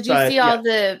 Did you see all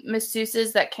the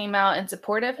masseuses that came out in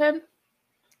support of him?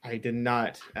 I did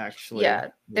not actually. Yeah,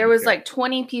 there was like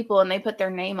 20 people, and they put their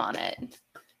name on it.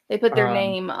 They put their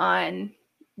name on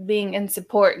being in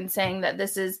support and saying that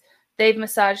they've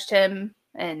massaged him,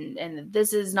 and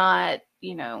this is not,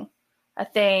 a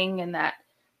thing, and that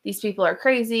these people are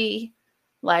crazy.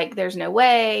 Like, there's no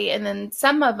way. And then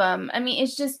some of them, I mean,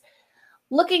 it's just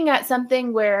looking at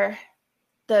something where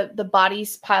the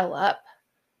bodies pile up,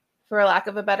 for lack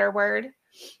of a better word.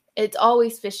 It's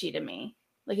always fishy to me.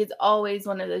 Like, it's always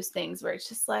one of those things where it's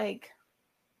just like,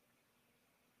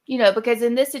 because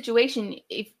in this situation,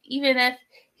 even if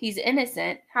he's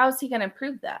innocent, how is he going to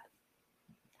prove that?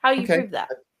 How do you prove that?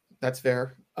 That's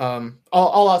fair. All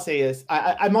I'll say is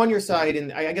I'm on your side,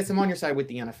 and I guess I'm on your side with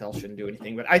the NFL shouldn't do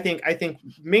anything. But I think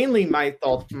mainly my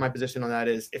position on that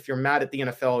is, if you're mad at the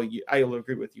NFL, I will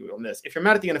agree with you on this. If you're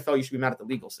mad at the NFL, you should be mad at the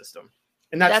legal system.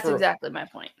 And that's exactly my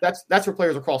point. That's for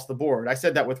players across the board. I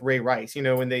said that with Ray Rice,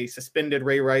 when they suspended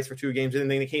Ray Rice for 2 games and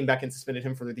then they came back and suspended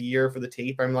him for the year for the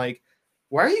tape. I'm like,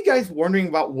 why are you guys wondering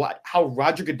about how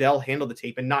Roger Goodell handled the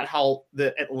tape and not how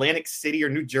the Atlantic City or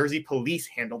New Jersey police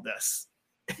handled this?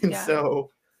 And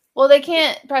well, they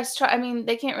can't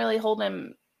they can't really hold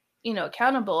him,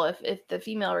 accountable if the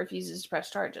female refuses to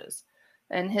press charges,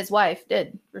 and his wife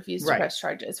did refuse to press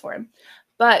charges for him.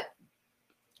 But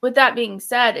with that being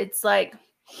said, it's like,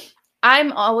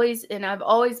 I've always been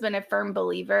a firm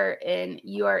believer in,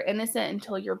 you are innocent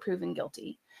until you're proven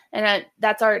guilty. And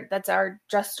that's our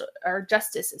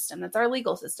justice system. That's our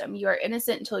legal system. You are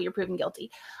innocent until you're proven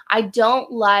guilty. I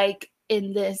don't like,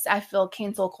 in this, I feel,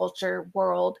 cancel culture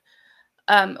world,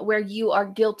 where you are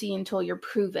guilty until you're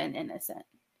proven innocent.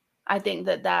 I think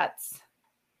that's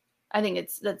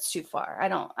too far. I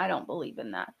don't believe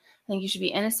in that. I think you should be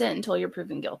innocent until you're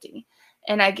proven guilty.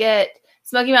 And I get,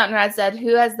 Smoky Mountain Rat said,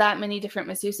 who has that many different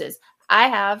masseuses? I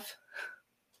have.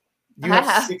 You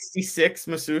have 66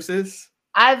 masseuses?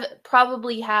 I've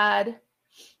probably had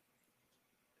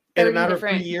in a matter of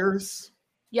 3 years.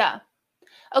 Yeah.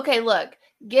 Okay, look,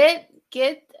 get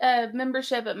a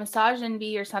membership at Massage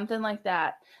Envy or something like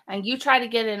that, and you try to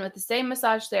get in with the same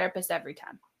massage therapist every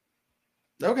time.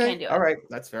 Okay, all right,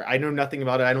 that's fair. I know nothing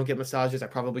about it. I don't get massages. I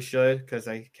probably should, because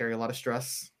I carry a lot of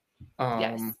stress.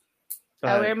 Yes.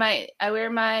 I wear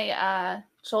my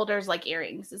shoulders like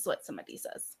earrings, is what somebody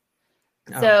says.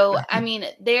 So, I mean,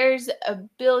 there's a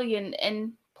billion,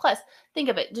 and plus, think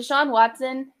of it. Deshaun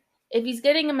Watson, if he's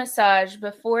getting a massage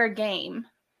before a game,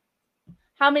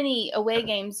 how many away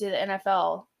games do the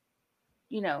NFL,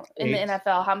 in the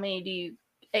NFL, how many do you?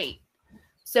 8.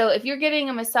 So if you're getting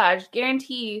a massage,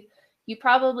 guarantee you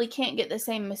probably can't get the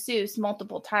same masseuse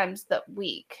multiple times that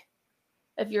week.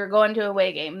 If you're going to a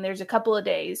away game, there's a couple of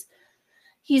days.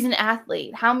 He's an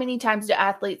athlete. How many times do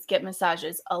athletes get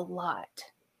massages? A lot.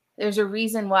 There's a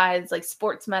reason why it's like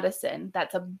sports medicine.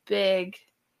 That's a big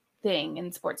thing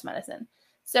in sports medicine.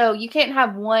 So you can't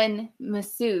have one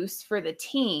masseuse for the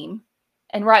team,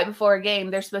 and right before a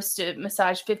game, they're supposed to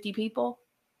massage 50 people.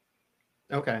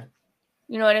 Okay.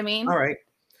 You know what I mean? All right.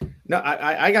 No,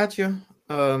 I got you.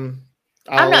 I'm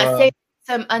not saying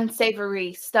some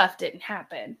unsavory stuff didn't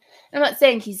happen. I'm not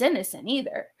saying he's innocent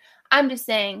either. I'm just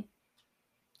saying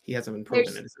he hasn't been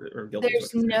proven innocent or guilty.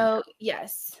 There's no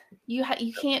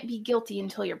you can't be guilty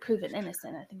until you're proven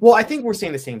innocent. I think. Well, I think we're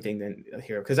saying the same thing then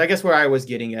here, because I guess where I was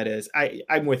getting at is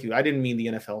I'm with you. I didn't mean the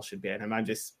NFL should ban him. I'm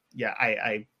just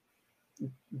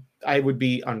I would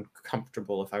be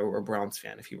uncomfortable if I were a Browns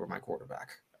fan if he were my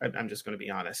quarterback. I'm just going to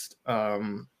be honest.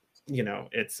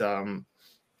 It's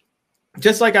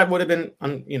just like I would have been,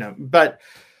 but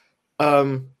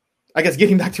I guess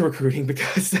getting back to recruiting,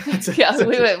 because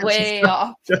we went way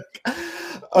off.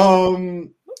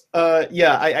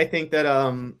 I think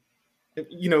that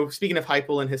speaking of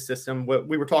Heupel and his system, what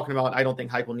we were talking about, I don't think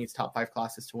Heupel needs top 5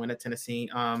 classes to win at Tennessee.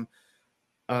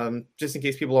 Just in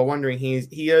case people are wondering,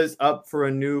 he is up for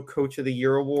a new Coach of the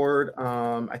Year award.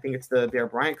 I think it's the Bear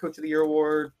Bryant Coach of the Year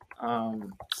award.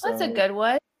 That's a good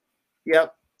one.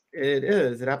 Yep, it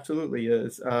is. It absolutely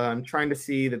is. I'm trying to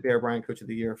see the Bear Bryant Coach of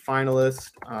the Year finalist,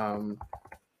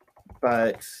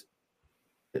 but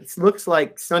it looks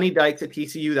like Sonny Dykes at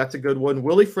TCU. That's a good one.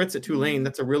 Willie Fritz at Tulane.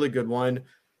 That's a really good one.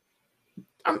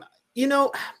 My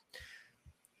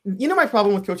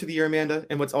problem with Coach of the Year, Amanda,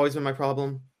 and what's always been my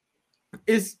problem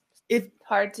is it's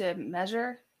hard to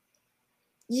measure.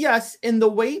 Yes, and the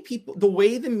way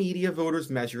the media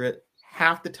voters measure it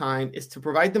half the time is to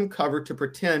provide them cover to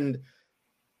pretend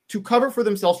to cover for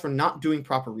themselves for not doing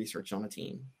proper research on a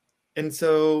team. And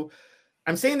so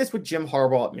I'm saying this with Jim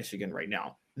Harbaugh at Michigan right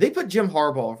now. They put Jim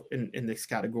Harbaugh in this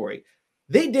category.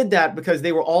 They did that because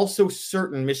they were all so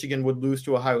certain Michigan would lose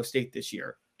to Ohio State this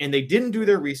year, and they didn't do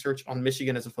their research on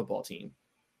Michigan as a football team.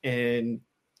 And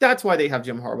that's why they have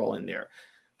Jim Harbaugh in there.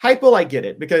 Heupel, I get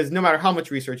it, because no matter how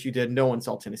much research you did, no one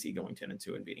saw Tennessee going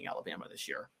 10-2 and beating Alabama this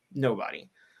year. Nobody.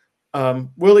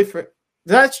 Willie,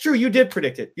 that's true. You did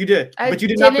predict it. You did, but you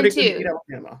did not predict it beat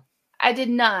Alabama. I did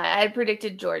not. I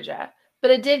predicted Georgia, but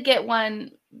it did get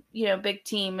one, big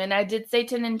team, and I did say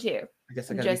 10-2. I guess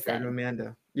I got to be fair to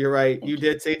Amanda. You're right. You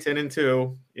did say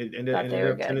 10-2. It ended up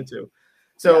 10-2.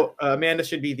 So Amanda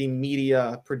should be the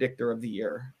media predictor of the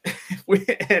year.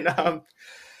 And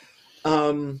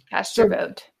cast your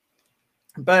vote.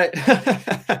 But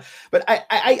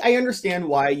I understand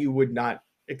why you would not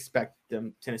expect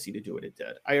Tennessee to do what it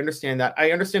did. I understand that.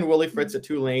 I understand Willie Fritz at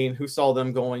Tulane, who saw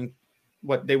them going,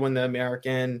 they won the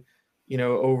American,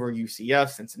 over UCF,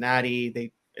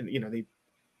 Cincinnati.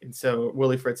 And so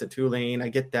Willie Fritz at Tulane, I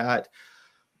get that.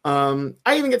 I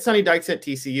even get Sonny Dykes at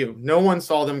TCU. No one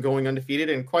saw them going undefeated.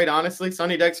 And quite honestly,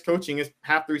 Sonny Dykes coaching is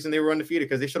half the reason they were undefeated,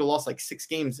 because they should have lost like 6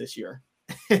 games this year.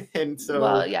 And so,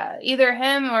 well, yeah, either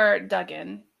him or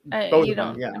Duggan. Both you of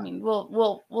them, don't. yeah. I mean,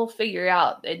 we'll figure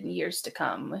out in years to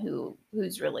come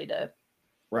who's really to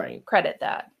credit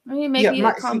that. I mean, maybe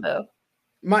a combo.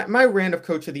 My rant of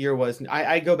Coach of the Year was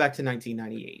I go back to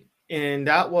 1998, and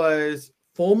that was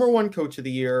Fulmer won Coach of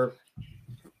the Year.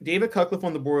 David Cutcliffe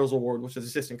won the Broyles Award, which was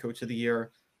Assistant Coach of the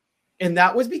Year. And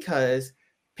that was because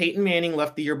Peyton Manning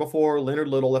left the year before, Leonard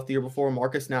Little left the year before,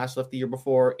 Marcus Nash left the year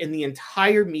before, and the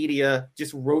entire media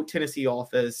just wrote Tennessee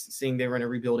off as saying they were in a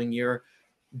rebuilding year.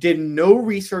 Did no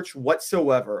research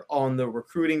whatsoever on the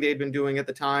recruiting they'd been doing at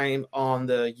the time, on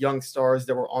the young stars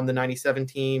that were on the 97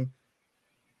 team.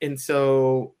 And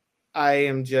so I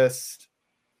am just...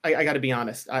 I got to be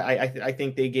honest. I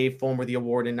think they gave Fulmer the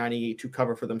award in 98 to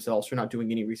cover for themselves for not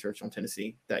doing any research on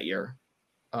Tennessee that year.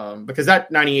 Because that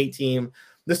 98 team,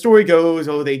 the story goes,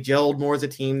 they gelled more as a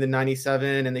team than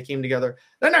 97 and they came together.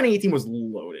 That 98 team was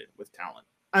loaded with talent.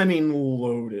 I mean,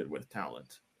 loaded with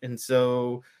talent. And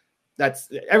so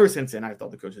that's ever since then, I thought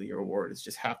the Coach of the Year award is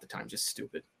just half the time just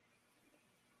stupid.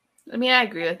 I mean, I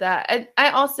agree with that.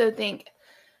 I also think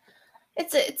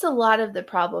it's a lot of the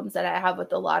problems that I have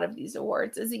with a lot of these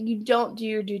awards is that you don't do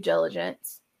your due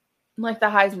diligence. Like the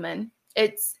Heisman,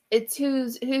 it's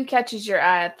who catches your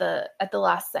eye at the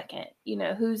last second,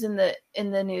 who's in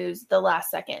the news the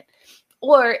last second,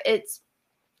 or it's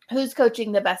who's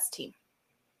coaching the best team,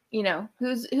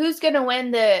 who's going to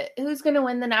win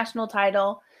the national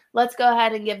title. Let's go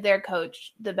ahead and give their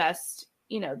coach the best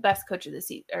coach of the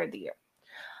season or the year.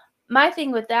 My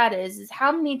thing with that is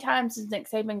how many times is Nick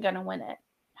Saban going to win it?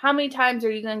 How many times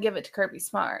are you going to give it to Kirby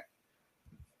Smart?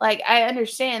 Like, I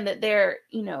understand that they're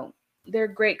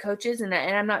great coaches, and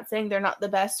I'm not saying they're not the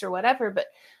best or whatever, but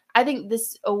I think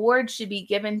this award should be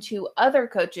given to other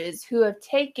coaches who have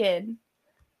taken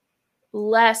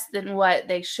less than what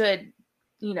they should,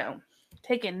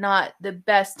 taken not the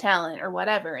best talent or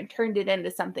whatever and turned it into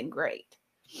something great.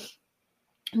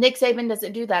 Nick Saban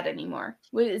doesn't do that anymore.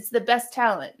 It's the best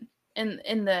talent in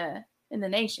the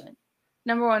nation.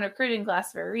 Number 1 recruiting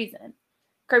class for a reason.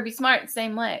 Kirby Smart,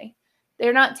 same way.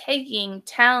 They're not taking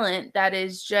talent that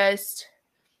is just,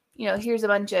 here's a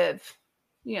bunch of,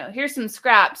 here's some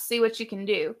scraps, see what you can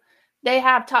do. They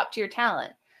have top tier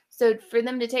talent. So for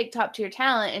them to take top tier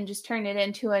talent and just turn it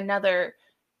into another,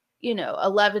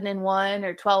 11-1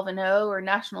 or 12-0 or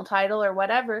national title or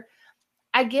whatever,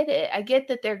 I get it. I get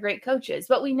that they're great coaches,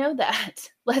 but we know that.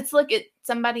 Let's look at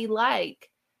somebody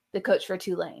like the coach for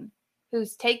Tulane,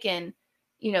 who's taken,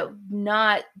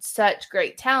 not such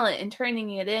great talent and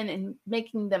turning it in and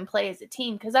making them play as a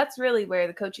team, because that's really where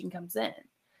the coaching comes in.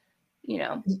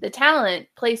 The talent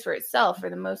plays for itself for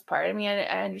the most part. I mean,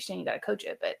 I understand you got to coach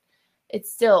it, but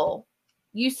it's still,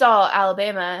 you saw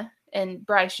Alabama and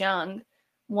Bryce Young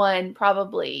won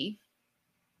probably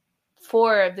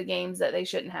 4 of the games that they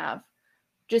shouldn't have,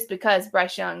 just because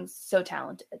Bryce Young's so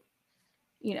talented.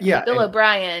 Bill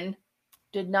O'Brien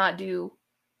did not do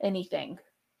anything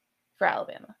for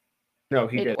Alabama. No,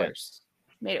 he didn't.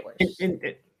 Made it worse.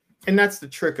 And that's the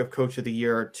trick of Coach of the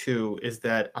Year too, is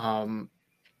that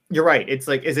you're right. It's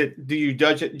like, do you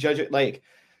judge it like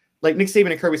Nick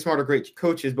Saban and Kirby Smart are great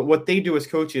coaches, but what they do as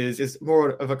coaches is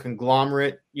more of a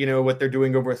conglomerate, what they're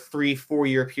doing over a 3-4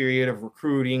 year period of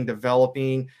recruiting,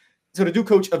 developing. So to do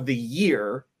Coach of the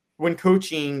Year, when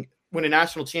a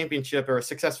national championship or a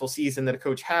successful season that a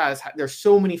coach has, there's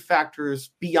so many factors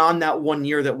beyond that 1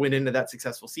 year that went into that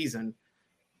successful season,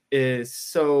 is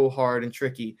so hard and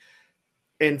tricky.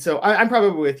 And so I'm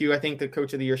probably with you. I think the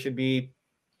Coach of the Year should be,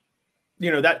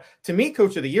 that to me,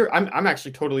 Coach of the Year, I'm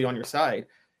actually totally on your side.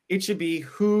 It should be,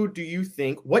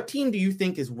 what team do you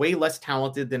think is way less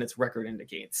talented than its record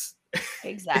indicates?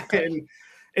 Exactly.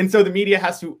 and so the media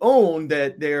has to own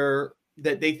that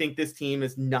they think this team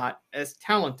is not as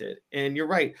talented. And you're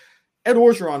right. Ed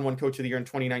Orgeron won Coach of the Year in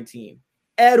 2019.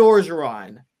 Ed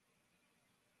Orgeron.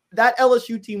 That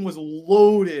LSU team was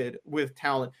loaded with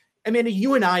talent. Amanda,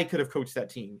 you and I could have coached that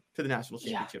team to the national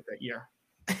championship that year.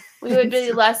 We would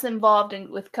be less involved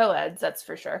with co-eds, that's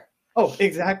for sure. Oh,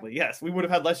 exactly. Yes, we would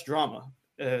have had less drama.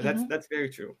 That's very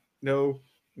true. No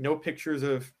pictures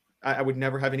of. I would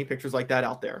never have any pictures like that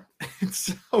out there.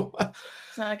 So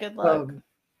it's not a good look.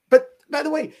 But by the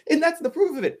way, and that's the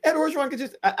proof of it. Ed Orgeron could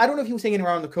just. I don't know if he was hanging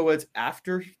around the co-eds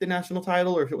after the national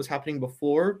title or if it was happening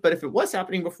before. But if it was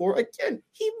happening before, again,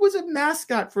 he was a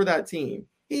mascot for that team.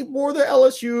 He wore the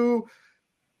LSU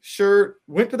shirt,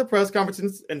 went to the press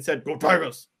conferences, and said, "Go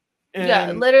Tigers."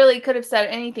 And literally could have said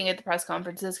anything at the press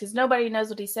conferences because nobody knows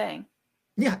what he's saying.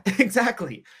 Yeah,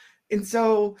 exactly. And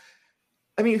so,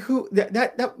 I mean,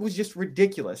 that was just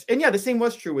ridiculous. And yeah, the same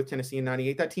was true with Tennessee in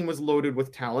 '98. That team was loaded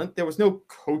with talent. There was no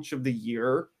Coach of the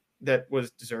Year that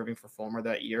was deserving for Fulmer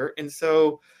that year. And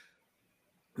so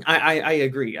I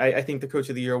agree. I think the Coach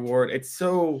of the Year award, it's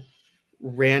so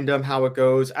random how it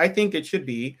goes. I think it should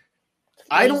be.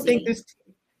 I don't think this.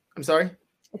 I'm sorry?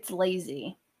 It's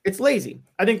lazy. It's lazy.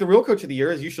 I think the real Coach of the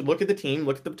Year is you should look at the team,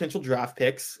 look at the potential draft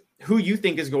picks, who you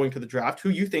think is going to the draft, who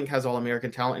you think has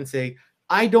All-American talent, and say,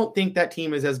 I don't think that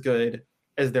team is as good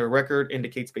as their record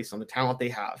indicates based on the talent they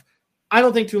have. I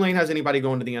don't think Tulane has anybody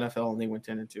going to the NFL and they went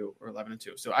 10-2 or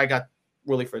 11-2. So I got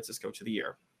Willie Fritz as Coach of the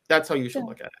Year. That's how you should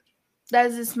look at it. That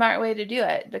is a smart way to do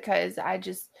it because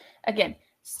again,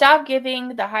 stop giving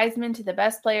the Heisman to the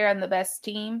best player on the best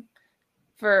team.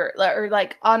 Or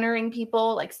honoring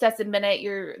people like Stetson Bennett,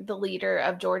 you're the leader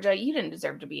of Georgia. You didn't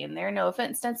deserve to be in there. No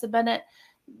offense, Stetson Bennett.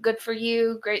 Good for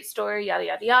you. Great story. Yada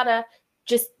yada yada.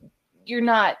 Just you're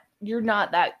not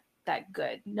that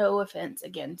good. No offense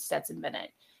again, Stetson Bennett.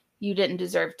 You didn't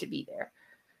deserve to be there.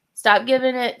 Stop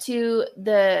giving it to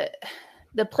the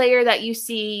player that you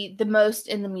see the most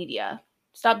in the media.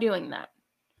 Stop doing that.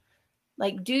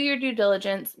 Like, do your due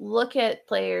diligence, look at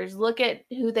players, look at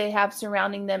who they have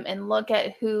surrounding them, and look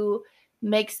at who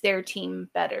makes their team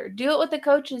better. Do it with the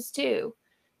coaches, too.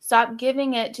 Stop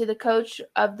giving it to the coach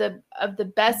of the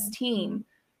best team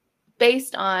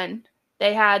based on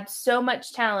they had so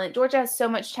much talent. Georgia has so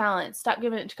much talent. Stop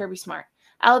giving it to Kirby Smart.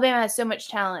 Alabama has so much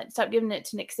talent. Stop giving it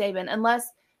to Nick Saban unless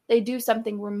they do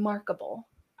something remarkable.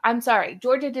 I'm sorry.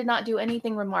 Georgia did not do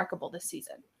anything remarkable this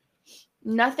season.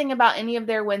 Nothing about any of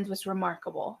their wins was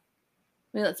remarkable.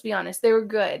 I mean, let's be honest. They were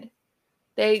good.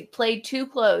 They played too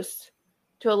close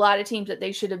to a lot of teams that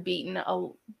they should have beaten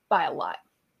by a lot.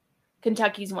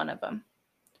 Kentucky's one of them.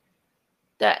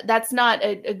 That's not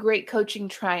a great coaching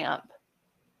triumph.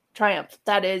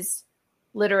 That is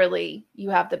literally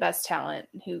you have the best talent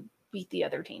who beat the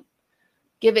other team.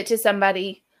 Give it to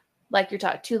somebody like you're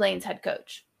talking Tulane's head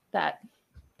coach. That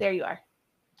there you are.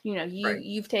 You know,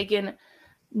 you've taken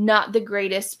not the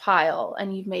greatest pile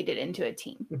and you've made it into a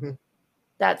team. Mm-hmm.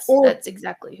 That's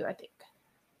exactly who I think.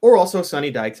 Or also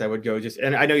Sonny Dykes, I would go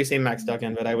and I know you say Max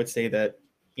Duggan, but I would say that,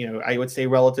 I would say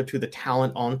relative to the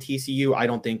talent on TCU, I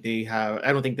don't think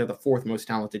they're the fourth most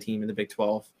talented team in the Big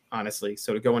 12, honestly.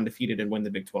 So to go undefeated and win the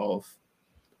Big 12,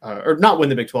 or not win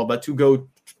the Big 12, but to go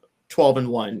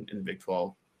 12-1 in the Big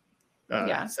 12,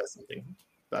 says something.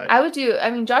 But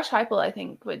Josh Heupel, I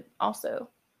think, would also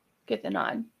get the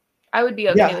nod. I would be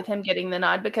okay with him getting the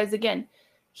nod because, again,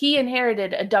 he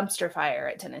inherited a dumpster fire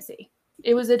at Tennessee.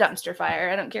 It was a dumpster fire.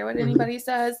 I don't care what anybody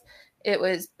says. It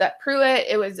was that Pruitt.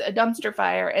 It was a dumpster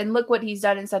fire. And look what he's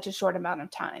done in such a short amount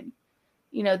of time.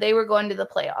 They were going to the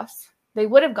playoffs. They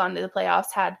would have gone to the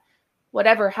playoffs had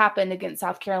whatever happened against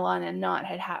South Carolina not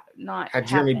had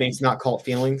Jeremy Banks not caught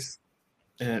feelings.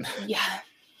 And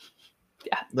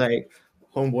like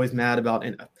homeboy's mad about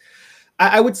it.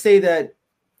 I would say that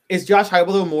is Josh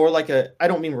Heupel more like I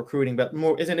don't mean recruiting, but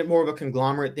isn't it more of a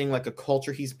conglomerate thing, like a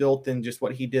culture he's built than just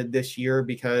what he did this year?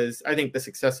 Because I think the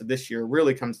success of this year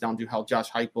really comes down to how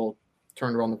Josh Heupel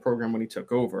turned around the program when he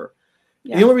took over.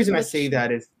 Yeah. The only reason I say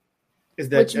that is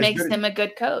that which makes him a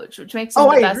good coach, which makes him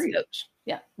the best coach.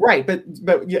 Yeah. Right. But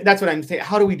that's what I'm saying.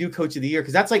 How do we do coach of the year?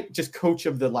 Because that's like just coach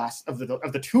of the last of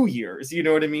the 2 years, you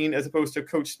know what I mean? As opposed to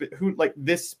coach who like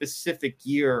this specific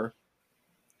year,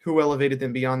 who elevated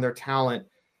them beyond their talent.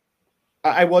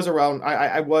 I was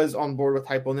on board with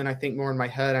Heupel, and then I think more in my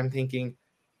head, I'm thinking,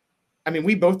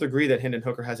 we both agree that Hendon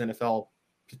Hooker has NFL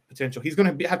potential. He's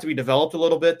going to have to be developed a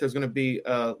little bit. There's going to be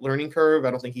a learning curve.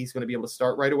 I don't think he's going to be able to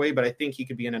start right away, but I think he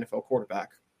could be an NFL quarterback.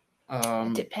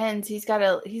 It depends. He's got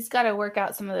to work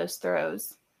out some of those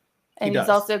throws, and he's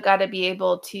also got to be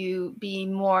able to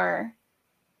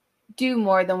do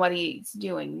more than what he's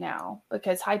doing now,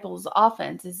 because Heupel's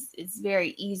offense is very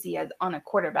easy on a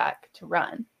quarterback to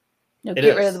run.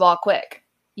 Get rid of the ball quick.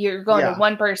 You're going to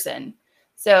one person.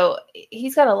 So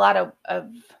he's got a lot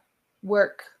of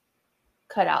work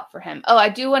cut out for him. Oh, I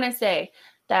do want to say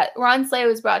that Ron Slay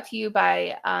was brought to you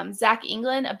by Zach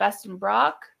England of Best and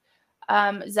Brock.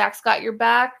 Zach's got your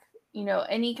back.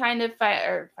 Any kind of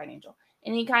financial,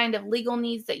 any kind of legal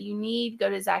needs that you need,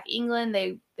 go to Zach England.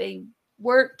 They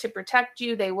work to protect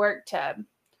you. They work to,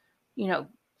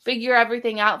 figure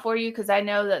everything out for you, because I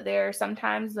know that there are some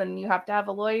times when you have to have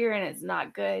a lawyer and it's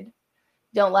not good.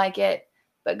 Don't like it.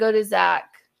 But go to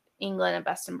Zach England at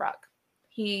Best and Brock.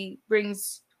 He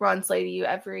brings Ron Slay to you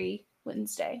every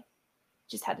Wednesday.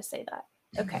 Just had to say that.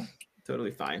 Okay. Totally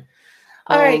fine.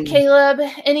 All right, Caleb,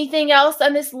 anything else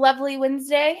on this lovely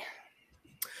Wednesday?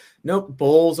 Nope.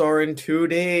 Bowls are in 2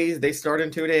 days. They start in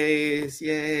 2 days.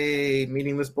 Yay.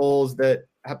 Meaningless bowls that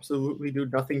absolutely do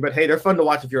nothing. But hey, they're fun to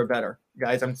watch if you're a bettor.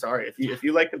 Guys, I'm sorry. If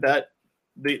you like to bet,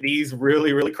 these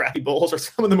really, really crappy bowls are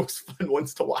some of the most fun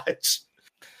ones to watch.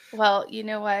 Well, you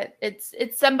know what? It's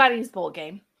somebody's bowl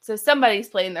game. So somebody's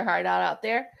playing their heart out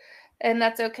there. And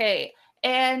that's okay.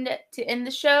 And to end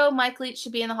the show, Mike Leach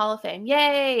should be in the Hall of Fame.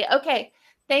 Yay. Okay.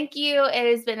 Thank you.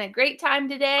 It has been a great time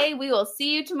today. We will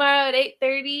see you tomorrow at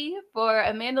 8:30 for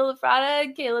Amanda Lafrada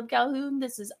and Caleb Calhoun.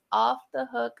 This is Off the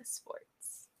Hook Sports.